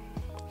cover.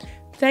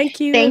 Thank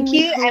you. Thank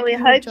you, and we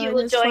hope you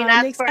will join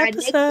us for our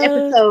next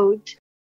episode.